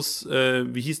vor Schluss,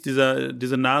 wie hieß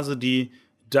diese Nase, die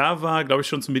da war, glaube ich,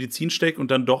 schon zum Medizinsteck und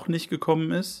dann doch nicht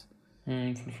gekommen ist.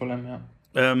 Von Fulham, ja.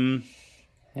 Ja.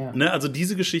 Ne? Also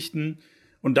diese Geschichten,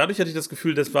 und dadurch hatte ich das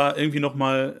Gefühl, das war irgendwie noch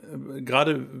mal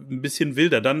gerade ein bisschen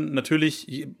wilder. Dann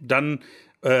natürlich,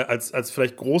 als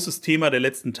vielleicht großes Thema der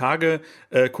letzten Tage,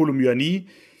 Kolumbiani.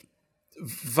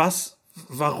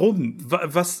 Warum?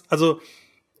 Also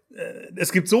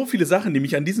es gibt so viele Sachen, die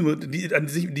mich an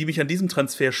diesem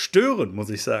Transfer stören, muss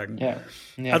ich sagen. Ja.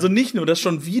 Also nicht nur, dass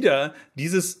schon wieder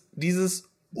dieses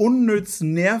unnütz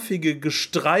nervige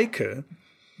Gestreike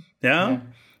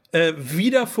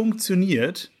wieder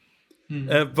funktioniert.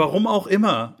 Warum auch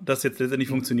immer das jetzt letztendlich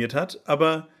funktioniert hat,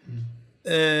 aber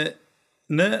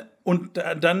ne? Und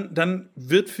dann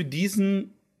wird für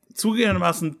diesen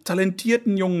zugegebenermaßen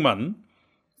talentierten jungen Mann,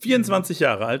 24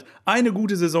 Jahre alt, eine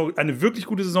wirklich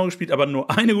gute Saison gespielt, aber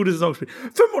nur eine gute Saison gespielt,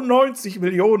 95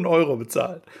 Millionen Euro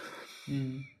bezahlt.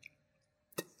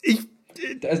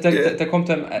 Da kommt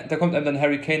einem dann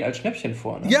Harry Kane als Schnäppchen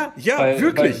vor. Ne? Ja,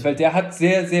 wirklich. Weil der hat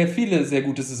sehr, sehr viele sehr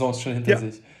gute Saisons schon hinter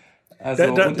sich.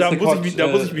 Also, da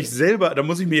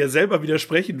muss ich mir ja selber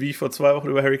widersprechen, wie ich vor 2 Wochen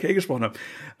über Harry Kane gesprochen habe.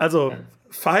 Also,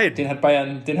 fein. Den hat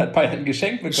Bayern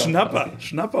geschenkt bekommen.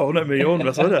 Schnapper, 100 Millionen,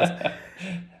 was soll das?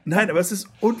 Nein, aber es ist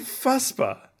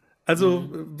unfassbar. Also,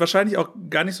 wahrscheinlich auch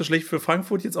gar nicht so schlecht für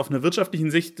Frankfurt jetzt auf einer wirtschaftlichen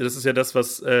Sicht. Das ist ja das,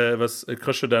 was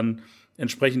Krösche dann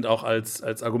entsprechend auch als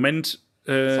Argument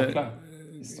Ist doch klar.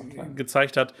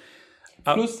 gezeigt hat.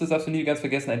 Plus, das darfst du nie ganz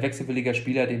vergessen, ein wechselwilliger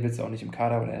Spieler, den willst du auch nicht im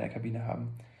Kader oder in der Kabine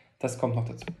haben. Das kommt noch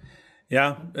dazu.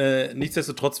 Ja,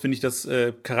 nichtsdestotrotz finde ich das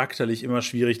charakterlich immer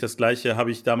schwierig. Das Gleiche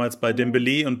habe ich damals bei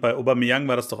Dembélé und bei Aubameyang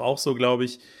war das doch auch so, glaube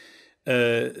ich.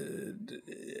 Da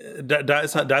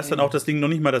ist dann auch das Ding noch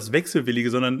nicht mal das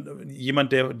Wechselwillige, sondern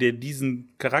jemand, der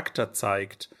diesen Charakter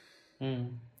zeigt.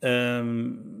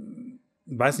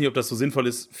 Weiß nicht, ob das so sinnvoll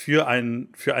ist für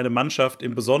eine Mannschaft,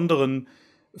 im Besonderen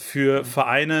für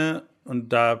Vereine,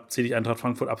 und da zähle ich Eintracht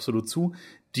Frankfurt absolut zu,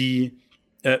 die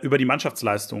über die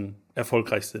Mannschaftsleistung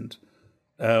erfolgreich sind.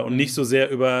 Und nicht so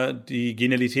sehr über die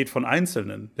Genialität von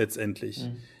Einzelnen letztendlich.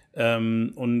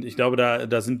 Und ich glaube,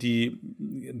 da sind die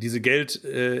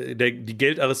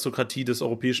Geldaristokratie des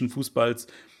europäischen Fußballs,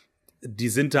 die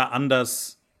sind da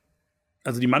anders,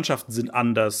 also die Mannschaften sind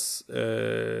anders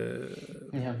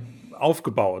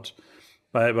aufgebaut.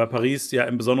 Bei Paris ja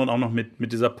im Besonderen auch noch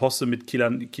mit dieser Posse mit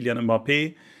Kylian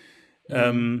Mbappé.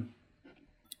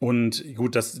 Und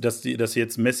gut, dass sie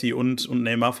jetzt Messi und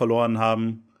Neymar verloren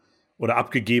haben oder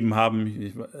abgegeben haben.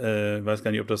 Ich weiß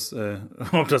gar nicht, ob das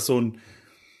so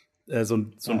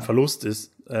ein Verlust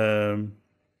ist. Aber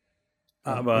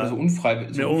oder so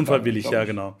unfreiwillig. Unfreiwillig, ja,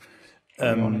 genau.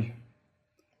 Schauen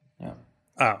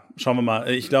wir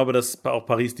mal. Ich glaube, dass auch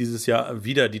Paris dieses Jahr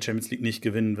wieder die Champions League nicht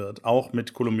gewinnen wird. Auch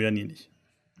mit Kolumbiani nicht.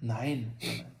 Nein.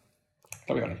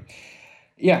 Glaube ich auch nicht.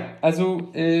 Ja,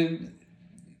 also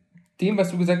dem,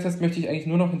 was du gesagt hast, möchte ich eigentlich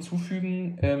nur noch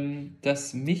hinzufügen,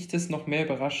 dass mich das noch mehr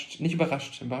überrascht ist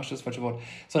das falsche Wort,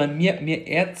 sondern mir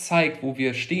eher zeigt, wo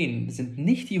wir stehen, sind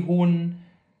nicht die hohen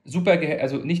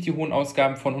nicht die hohen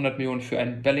Ausgaben von 100 Millionen für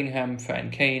einen Bellingham, für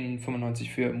einen Kane, 95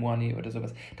 für Muani oder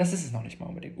sowas. Das ist es noch nicht mal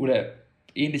unbedingt. Oder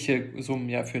ähnliche Summen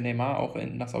ja für Neymar, auch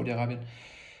nach Saudi-Arabien.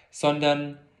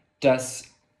 Sondern dass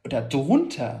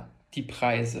darunter die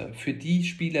Preise für die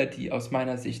Spieler, die aus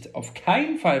meiner Sicht auf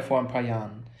keinen Fall vor ein paar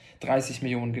Jahren 30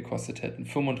 Millionen gekostet hätten,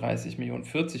 35 Millionen,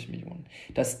 40 Millionen,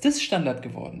 dass das Standard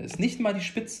geworden ist. Nicht mal die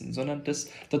Spitzen, sondern dass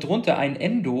darunter ein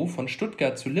Endo von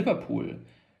Stuttgart zu Liverpool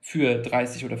für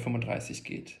 30 oder 35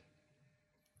 geht.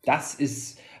 Das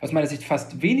ist aus meiner Sicht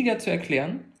fast weniger zu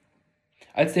erklären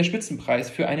als der Spitzenpreis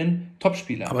für einen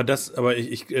Topspieler. Das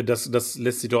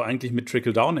lässt sich doch eigentlich mit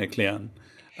Trickle-Down erklären.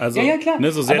 Also, ja, klar.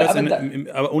 Ne, so sehr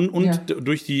Ja.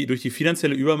 durch die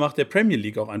finanzielle Übermacht der Premier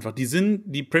League auch einfach.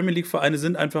 Die Premier League-Vereine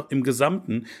sind einfach im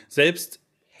Gesamten selbst,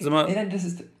 sag mal. Nein,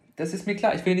 das ist mir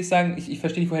klar. Ich will nicht sagen, ich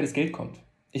verstehe nicht, woher das Geld kommt.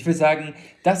 Ich will sagen,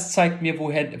 das zeigt mir,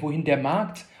 wohin der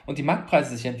Markt und die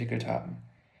Marktpreise sich entwickelt haben.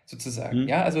 Sozusagen.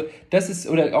 Ja, also das ist,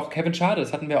 oder auch Kevin Schade,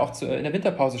 das hatten wir auch in der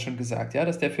Winterpause schon gesagt, ja,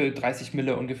 dass der für 30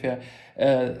 Mille ungefähr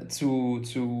zu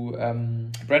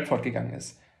Brentford gegangen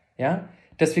ist. Ja,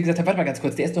 dass wir gesagt haben, warte mal ganz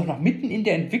kurz, der ist doch noch mitten in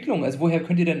der Entwicklung. Also woher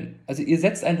könnt ihr denn, also ihr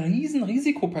setzt ein riesen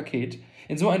Risikopaket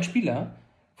in so einen Spieler,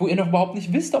 wo ihr noch überhaupt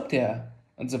nicht wisst, ob der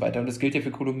und so weiter. Und das gilt ja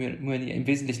für Kolumni im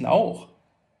Wesentlichen auch.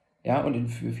 Ja, und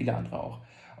für viele andere auch.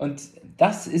 Und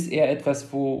das ist eher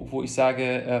etwas, wo ich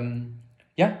sage,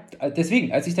 ja,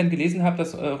 deswegen, als ich dann gelesen habe,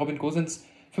 dass Robin Gosens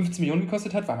 15 Millionen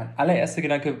gekostet hat, war mein allererster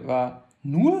Gedanke,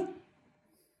 nur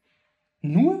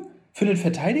für einen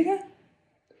Verteidiger?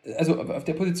 Also auf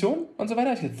der Position und so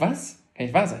weiter? Ich dachte, was? Kann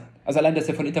nicht wahr sein. Also allein, dass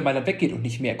er von Inter Mailand weggeht und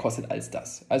nicht mehr kostet als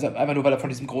das. Also einfach nur, weil er von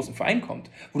diesem großen Verein kommt,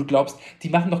 wo du glaubst, die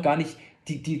machen doch gar nicht,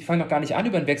 die fangen doch gar nicht an,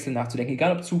 über einen Wechsel nachzudenken,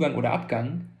 egal ob Zugang oder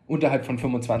Abgang, unterhalb von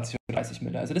 25 oder 30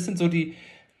 Mille. Also das ist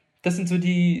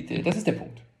der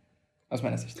Punkt. Aus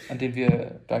meiner Sicht, an dem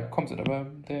wir da gekommen sind, aber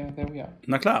ja.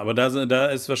 Na klar, aber da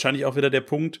ist wahrscheinlich auch wieder der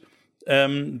Punkt,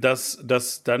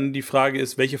 dass dann die Frage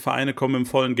ist, welche Vereine kommen im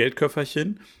vollen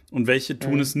Geldköfferchen und welche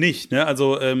tun es nicht. Ne?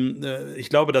 Also ich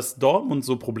glaube, dass Dortmund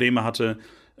so Probleme hatte,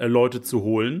 Leute zu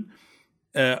holen,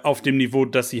 auf dem Niveau,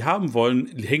 das sie haben wollen,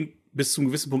 hängt bis zu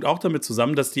einem gewissen Punkt auch damit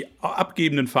zusammen, dass die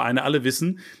abgebenden Vereine alle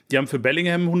wissen, die haben für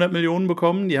Bellingham 100 Millionen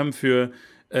bekommen, die haben für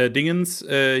Dingens,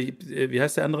 wie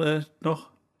heißt der andere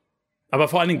noch? Aber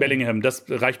vor allen Dingen Bellingham, das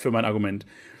reicht für mein Argument.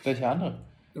 Welcher andere?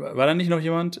 War da nicht noch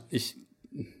jemand?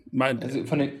 Also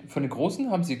von den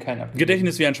Großen haben sie keinen abgegeben.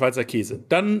 Gedächtnis wie ein Schweizer Käse.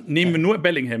 Dann nehmen wir nur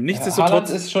Bellingham. Nichtsdestotrotz. Haaland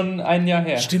ist schon ein Jahr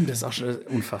her. Stimmt, das ist auch schon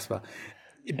unfassbar.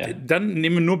 Ja. Dann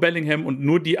nehmen wir nur Bellingham und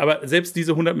nur die, aber selbst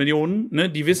diese 100 Millionen, ne,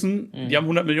 die wissen, die haben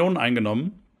 100 Millionen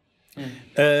eingenommen.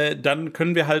 Dann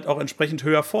können wir halt auch entsprechend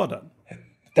höher fordern.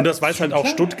 Und das weiß halt auch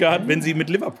klar. Stuttgart, wenn sie mit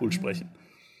Liverpool sprechen.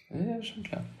 Ja, schon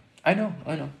klar. I know.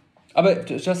 Aber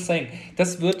just saying,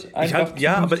 das wird einfach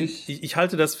ich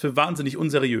halte das für wahnsinnig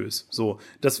unseriös. So,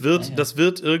 das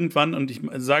wird irgendwann, und ich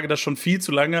sage das schon viel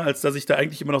zu lange, als dass ich da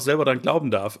eigentlich immer noch selber dran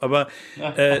glauben darf, aber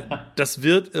das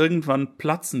wird irgendwann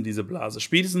platzen, diese Blase.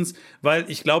 Spätestens, weil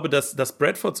ich glaube, dass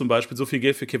Bradford zum Beispiel so viel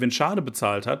Geld für Kevin Schade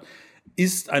bezahlt hat,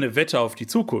 ist eine Wette auf die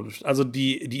Zukunft. Also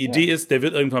die Idee ist, der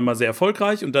wird irgendwann mal sehr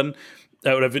erfolgreich und dann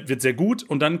oder wird sehr gut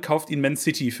und dann kauft ihn Man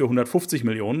City für 150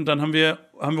 Millionen. Dann haben wir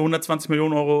 120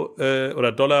 Millionen Euro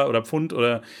oder Dollar oder Pfund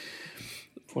oder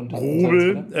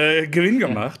Rubel Gewinn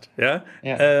gemacht. Ja.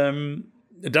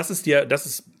 Das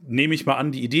ist, nehme ich mal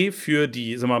an, die Idee für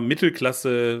die, sag mal,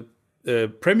 Mittelklasse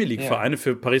Premier League Vereine,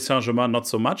 für Paris Saint-Germain not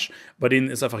so much. Bei denen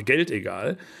ist einfach Geld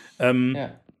egal.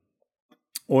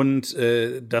 Und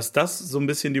dass das so ein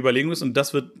bisschen die Überlegung ist und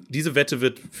diese Wette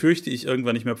wird, fürchte ich,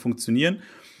 irgendwann nicht mehr funktionieren.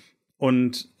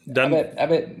 Und dann.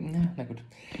 Aber na gut.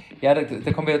 Ja,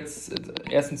 da kommen wir jetzt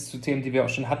erstens zu Themen, die wir auch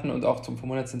schon hatten und auch zum vom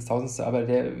Hundertsten ins Tausendste, aber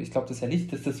ich glaube das ja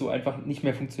nicht, dass das so einfach nicht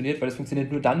mehr funktioniert, weil es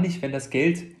funktioniert nur dann nicht, wenn das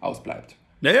Geld ausbleibt.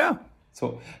 Ja.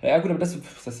 So. Ja gut, aber das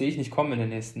sehe ich nicht kommen in der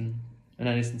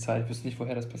nächsten Zeit. Ich wüsste nicht,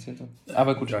 woher das passiert soll.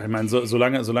 Aber gut. Ja, ich meine,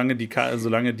 solange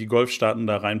die Golfstaaten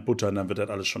da reinbuttern, dann wird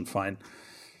das alles schon fein.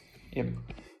 Eben.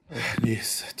 Nee,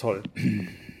 ist toll.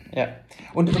 Ja,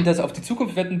 und das auf die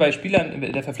Zukunft wetten bei Spielern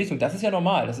in der Verpflichtung, das ist ja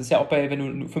normal. Das ist ja auch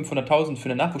wenn du 500.000 für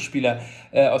einen Nachwuchsspieler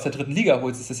aus der 3. Liga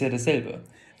holst, ist das ja dasselbe.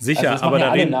 Sicher, also aber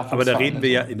da reden wir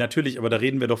ja, natürlich, aber da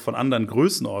reden wir doch von anderen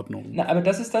Größenordnungen. Na, aber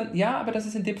das ist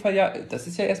in dem Fall das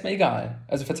ist ja erstmal egal.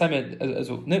 Also verzeih mir,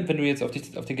 ne, wenn du jetzt auf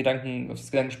das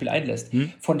Gedankenspiel einlässt.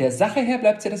 Von der Sache her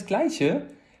bleibt es ja das Gleiche.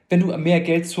 Wenn du mehr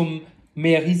Geld zum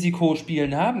mehr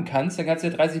Risikospielen haben kannst, dann kannst du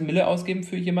ja 30 Mille ausgeben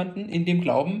für jemanden, in dem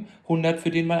Glauben, 100 für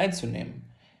den mal einzunehmen.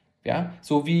 Ja,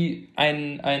 so wie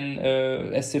ein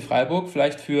SC Freiburg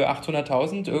vielleicht für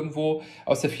 800.000 irgendwo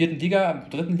aus der 4. Liga,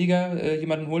 3. Liga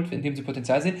jemanden holt, in dem sie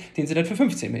Potenzial sehen, den sie dann für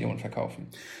 15 Millionen verkaufen.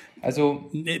 Also,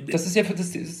 das ist ja für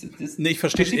das. Ich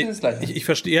verstehe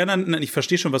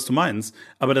schon, was du meinst.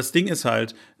 Aber das Ding ist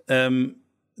halt,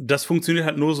 das funktioniert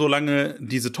halt nur, solange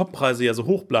diese Toppreise ja so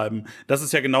hoch bleiben. Das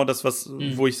ist ja genau das,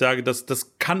 wo ich sage,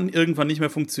 das kann irgendwann nicht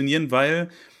mehr funktionieren, weil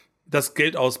das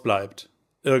Geld ausbleibt.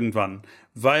 Irgendwann.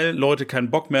 Weil Leute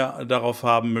keinen Bock mehr darauf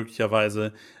haben,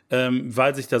 möglicherweise.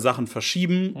 Weil sich da Sachen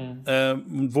verschieben.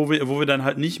 Wo wir dann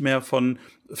halt nicht mehr von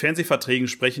Fernsehverträgen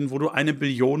sprechen, wo du 1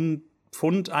 Billion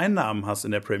Pfund Einnahmen hast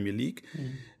in der Premier League,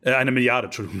 1 Milliarde,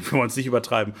 Entschuldigung, wir wollen es nicht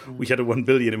übertreiben, ich hatte 1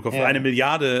 Billion im Kopf, 1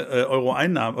 Milliarde Euro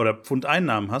Einnahmen oder Pfund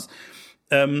Einnahmen hast,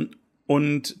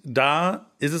 und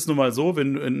da ist es nun mal so,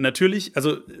 wenn natürlich,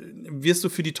 also wirst du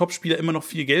für die Top-Spieler immer noch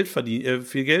viel Geld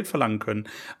verlangen können.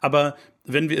 Aber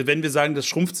wenn wir sagen, das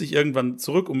schrumpft sich irgendwann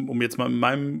zurück, um jetzt mal in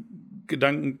meinem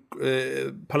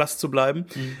Gedankenpalast zu bleiben,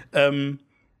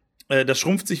 das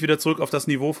schrumpft sich wieder zurück auf das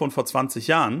Niveau von vor 20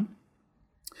 Jahren,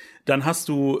 dann hast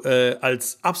du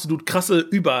als absolut krasse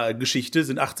Übergeschichte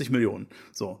sind 80 Millionen.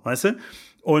 So, weißt du?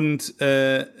 Und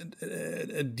der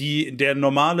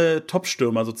normale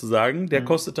Top-Stürmer sozusagen, der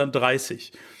kostet dann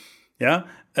 30. Ja,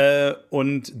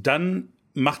 und dann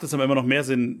macht es aber immer noch mehr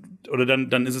Sinn, oder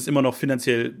dann ist es immer noch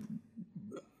finanziell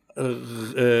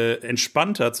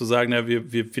entspannter zu sagen, ja,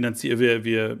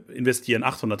 wir investieren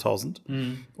 800.000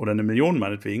 oder 1 Million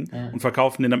meinetwegen und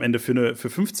verkaufen den am Ende für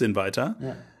 15 weiter.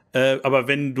 Ja. Aber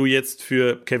wenn du jetzt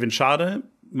für Kevin Schade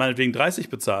meinetwegen 30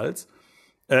 bezahlst,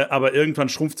 aber irgendwann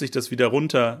schrumpft sich das wieder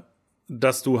runter,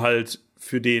 dass du halt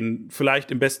für den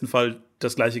vielleicht im besten Fall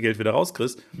das gleiche Geld wieder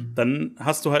rauskriegst, dann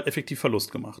hast du halt effektiv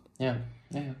Verlust gemacht. Ja.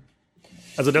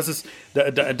 Also das ist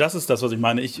das, was ich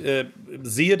meine. Ich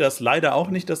sehe das leider auch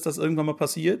nicht, dass das irgendwann mal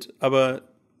passiert, aber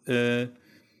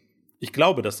ich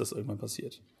glaube, dass das irgendwann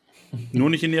passiert. Nur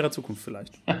nicht in näherer Zukunft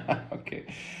vielleicht. Okay.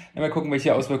 Mal gucken,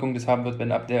 welche Auswirkungen das haben wird,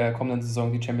 wenn ab der kommenden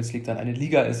Saison die Champions League dann eine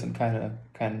Liga ist und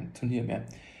kein Turnier mehr.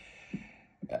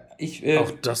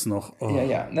 Auch das noch. Oh.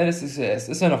 Ja. Nein, es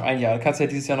ist ja noch 1 Jahr. Du kannst ja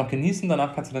dieses Jahr noch genießen,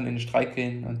 danach kannst du dann in den Streik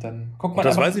gehen und dann guck mal.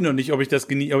 Das weiß ich noch nicht, ob ich das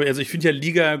genieße. Also ich finde ja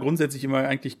Liga grundsätzlich immer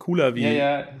eigentlich cooler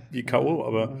wie K.O.,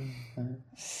 aber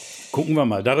gucken wir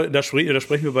mal. Da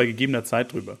sprechen wir bei gegebener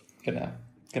Zeit drüber.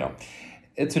 Genau.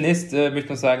 Zunächst möchte ich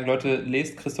noch sagen, Leute,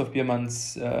 lest Christoph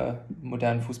Biermanns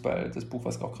modernen Fußball, das Buch,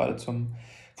 was auch gerade zum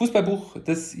Fußballbuch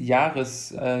des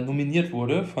Jahres nominiert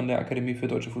wurde von der Akademie für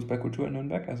Deutsche Fußballkultur in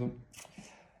Nürnberg. Also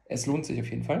es lohnt sich auf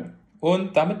jeden Fall.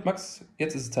 Und damit, Max,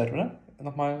 jetzt ist es Zeit, oder?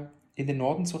 Nochmal in den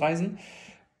Norden zu reisen.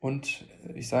 Und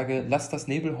ich sage, lass das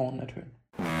Nebelhorn ertönen.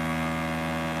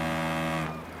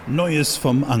 Neues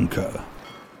vom Anker.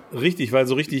 Richtig, weil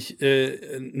so richtig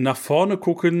nach vorne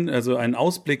gucken, also einen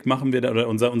Ausblick machen wir da, oder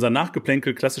unser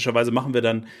Nachgeplänkel klassischerweise machen wir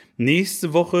dann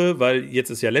nächste Woche, weil jetzt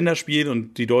ist ja Länderspiel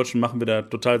und die Deutschen machen wir da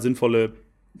total sinnvolle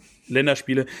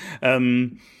Länderspiele.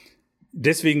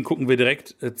 Deswegen gucken wir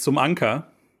direkt zum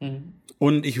Anker.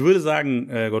 Und ich würde sagen,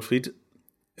 Gottfried,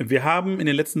 wir haben in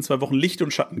den letzten 2 Wochen Licht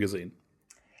und Schatten gesehen.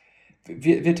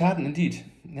 Wir taten indeed.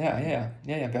 Ja.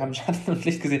 Wir haben Schatten und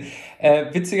Licht gesehen.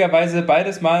 Witzigerweise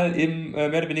beides mal im mehr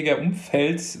oder weniger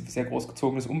Umfeld, sehr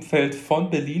großgezogenes Umfeld von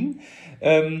Berlin.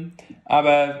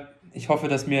 Aber ich hoffe,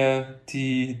 dass mir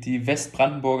die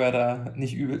Westbrandenburger da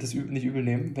nicht übel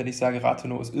nehmen, wenn ich sage,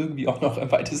 Rathenow ist irgendwie auch noch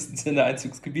im weitesten Sinne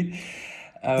Einzugsgebiet.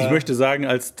 Ich möchte sagen,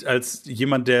 als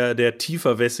jemand, der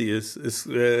tiefer Wessi ist,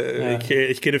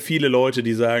 ich kenne viele Leute,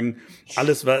 die sagen,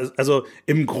 alles war, also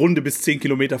im Grunde bis 10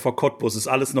 Kilometer vor Cottbus ist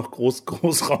alles noch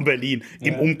Großraum Berlin,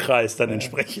 im Umkreis dann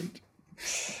entsprechend.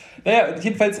 Naja,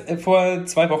 jedenfalls vor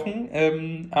 2 Wochen,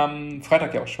 am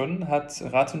Freitag ja auch schon, hat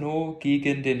Rathenow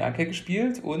gegen den Anker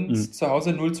gespielt und zu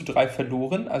Hause 0:3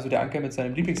 verloren. Also der Anker mit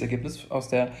seinem Lieblingsergebnis aus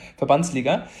der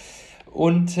Verbandsliga.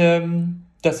 Und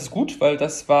das ist gut, weil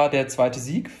das war der 2.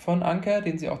 Sieg von Anker,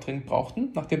 den sie auch dringend brauchten,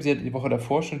 nachdem sie die Woche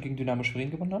davor schon gegen Dynamo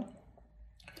Schwerin gewonnen haben.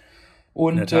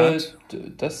 Und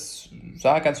das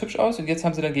sah ganz hübsch aus. Und jetzt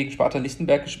haben sie dann gegen Sparta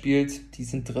Lichtenberg gespielt. Die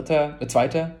sind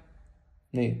Zweiter.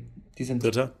 Nee, die sind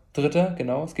Dritter,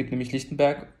 genau. Es gibt nämlich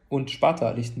Lichtenberg und Sparta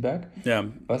Lichtenberg,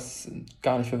 was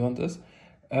gar nicht verwirrend ist.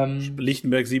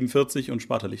 Lichtenberg 47 und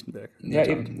Sparta Lichtenberg. Ja,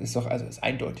 eben. Ist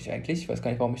eindeutig eigentlich. Ich weiß gar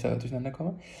nicht, warum ich da durcheinander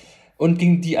komme. Und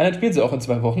gegen die anderen spielen sie auch in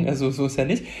 2 Wochen, also so ist ja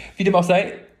nicht. Wie dem auch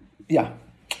sei, ja.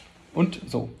 Und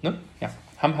so, ne? Ja.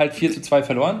 Haben halt 4:2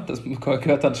 verloren, das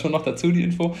gehört dann schon noch dazu, die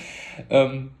Info.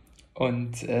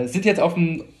 Und sind jetzt auf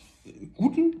einem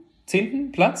guten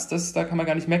 10. Platz, da kann man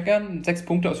gar nicht meckern. 6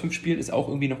 Punkte aus 5 Spielen ist auch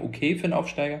irgendwie noch okay für einen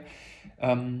Aufsteiger.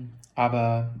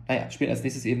 Aber, naja, spielen als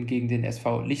nächstes eben gegen den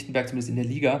SV Lichtenberg, zumindest in der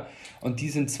Liga. Und die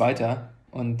sind Zweiter.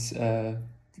 Und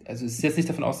also es ist jetzt nicht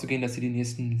davon auszugehen, dass sie die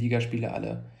nächsten Ligaspiele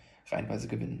alle reihenweise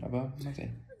gewinnen, aber mal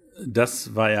sehen.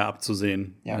 Das war ja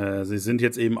abzusehen. Ja. Sie sind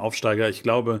jetzt eben Aufsteiger. Ich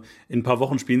glaube, in ein paar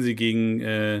Wochen spielen sie gegen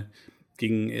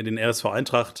den RSV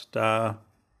Eintracht. Da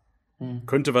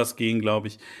könnte was gehen, glaube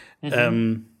ich. Ja,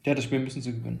 das Spiel müssen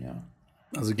sie gewinnen, ja.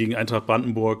 Also gegen Eintracht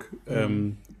Brandenburg.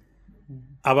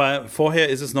 Aber vorher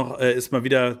ist mal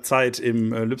wieder Zeit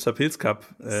im Lübser Pilz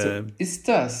Cup. So ist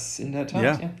das, in der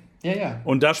Tat, ja.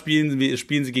 Und da spielen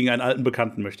sie gegen einen alten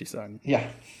Bekannten, möchte ich sagen. Ja,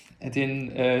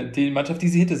 die Mannschaft, die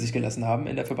sie hinter sich gelassen haben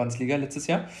in der Verbandsliga letztes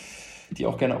Jahr. die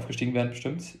auch gerne aufgestiegen werden,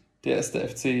 bestimmt. Der erste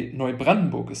FC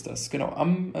Neubrandenburg ist das. Genau,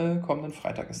 am kommenden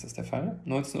Freitag ist das der Fall.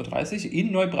 19:30 Uhr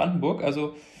in Neubrandenburg,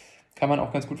 also kann man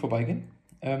auch ganz gut vorbeigehen.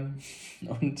 Ja,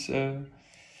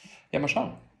 mal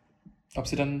schauen, ob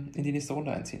sie dann in die nächste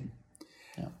Runde einziehen.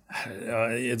 Ja,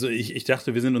 also ich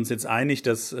dachte, wir sind uns jetzt einig,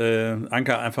 dass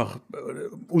Anker einfach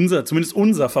zumindest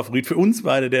unser Favorit, für uns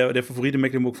beide der Favorit im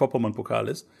Mecklenburg-Vorpommern-Pokal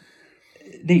ist.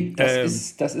 Nee,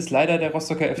 das ist leider der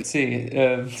Rostocker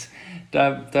FC.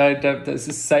 Das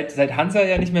ist seit Hansa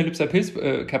ja nicht mehr Lübser Pils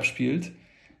Cup spielt.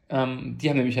 Die haben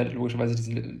nämlich halt logischerweise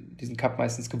diesen Cup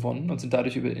meistens gewonnen und sind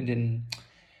dadurch in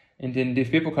den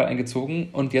DFB-Pokal eingezogen.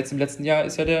 Und jetzt im letzten Jahr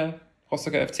ist ja der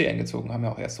Rostocker FC eingezogen, haben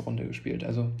ja auch erste Runde gespielt.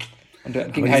 Also und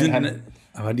gegen Heidenheim.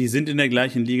 Aber die sind in der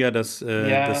gleichen Liga, das könnte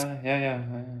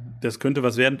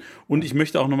was werden. Und ich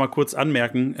möchte auch noch mal kurz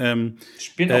anmerken,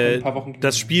 spielen auch in ein paar Wochen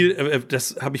das Spiel,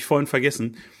 das habe ich vorhin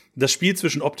vergessen, das Spiel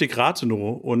zwischen Optik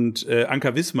Rathenow und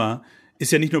Anker Wismar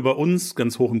ist ja nicht nur bei uns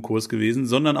ganz hoch im Kurs gewesen,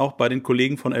 sondern auch bei den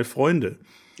Kollegen von Elf Freunde.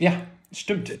 Ja,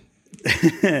 stimmt.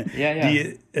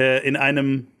 Die in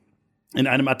einem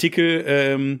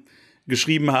Artikel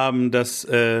geschrieben haben, dass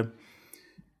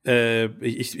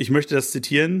ich möchte das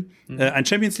zitieren. Ein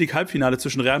Champions-League-Halbfinale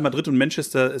zwischen Real Madrid und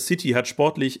Manchester City hat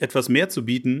sportlich etwas mehr zu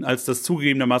bieten als das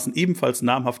zugegebenermaßen ebenfalls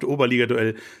namhafte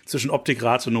Oberliga-Duell zwischen Optik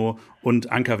Rathenow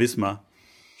und Anker Wismar.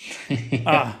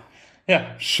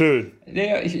 Ja, schön.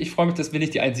 Ja, ich freue mich, dass wir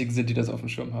nicht die Einzigen sind, die das auf dem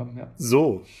Schirm haben. Ja.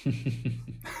 So.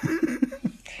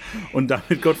 Und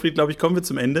damit, Gottfried, glaube ich, kommen wir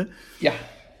zum Ende. Ja.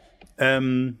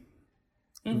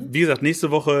 Wie gesagt, nächste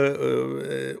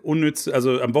Woche unnütz,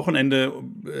 also am Wochenende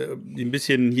ein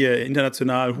bisschen hier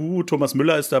international. Thomas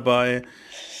Müller ist dabei.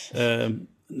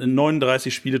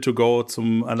 39 Spiele to go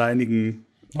zum alleinigen.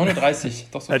 39,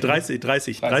 doch so.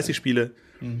 30 Spiele.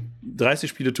 30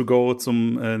 Spiele to go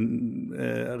zum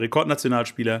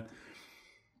Rekordnationalspieler.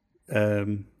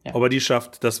 Ob er die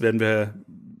schafft, das werden wir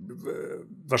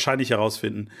wahrscheinlich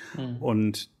herausfinden.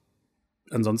 Und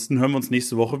ansonsten hören wir uns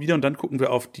nächste Woche wieder und dann gucken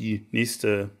wir auf den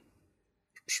nächsten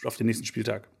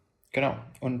Spieltag. Genau.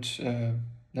 Und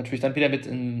natürlich dann wieder mit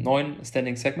einem neuen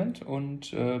Standing Segment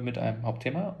und mit einem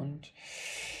Hauptthema. Und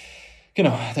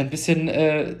genau, dann ein bisschen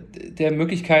der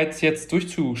Möglichkeit, jetzt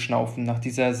durchzuschnaufen nach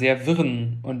dieser sehr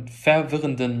wirren und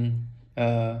verwirrenden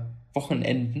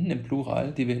Wochenenden im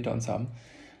Plural, die wir hinter uns haben.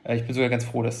 Ich bin sogar ganz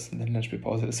froh, dass eine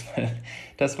Länderspielpause ist, weil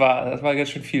das war ganz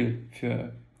schön viel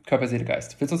für Körper, Seele,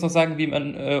 Geist. Willst du uns noch sagen, wie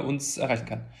man uns erreichen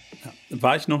kann?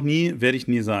 War ich noch nie, werde ich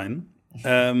nie sein.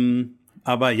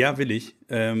 Aber ja, will ich.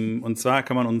 Und zwar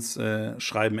kann man uns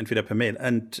schreiben, entweder per Mail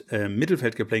an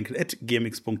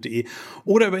mittelfeldgeplänkel@gmx.de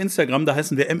oder über Instagram, da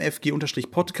heißen wir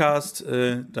mfg-podcast.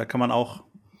 Da kann man auch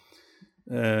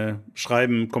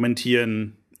schreiben,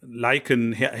 kommentieren,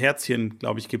 liken, Herzchen,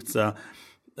 glaube ich, gibt's da.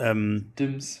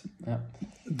 Dims, ja.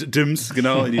 Dims,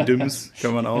 genau, die Dims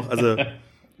kann man auch. Also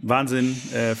Wahnsinn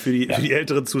für die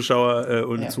älteren Zuschauer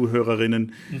und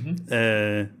Zuhörerinnen.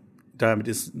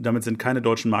 Damit sind keine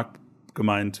deutschen Mark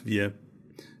gemeint. Wir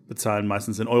bezahlen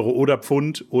meistens in Euro oder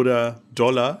Pfund oder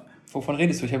Dollar. Wovon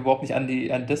redest du? Ich habe überhaupt nicht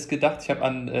an das gedacht. Ich habe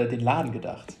an den Laden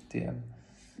gedacht.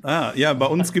 Ja, bei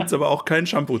uns gibt es aber auch kein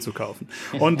Shampoo zu kaufen.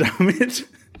 Und damit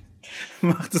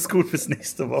macht es gut bis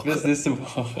nächste Woche. Bis nächste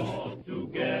Woche. All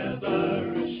together,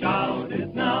 shout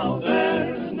it now,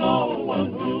 there's no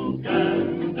one who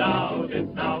can doubt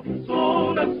it now.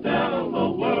 So let's tell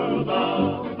the world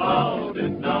about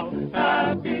it now.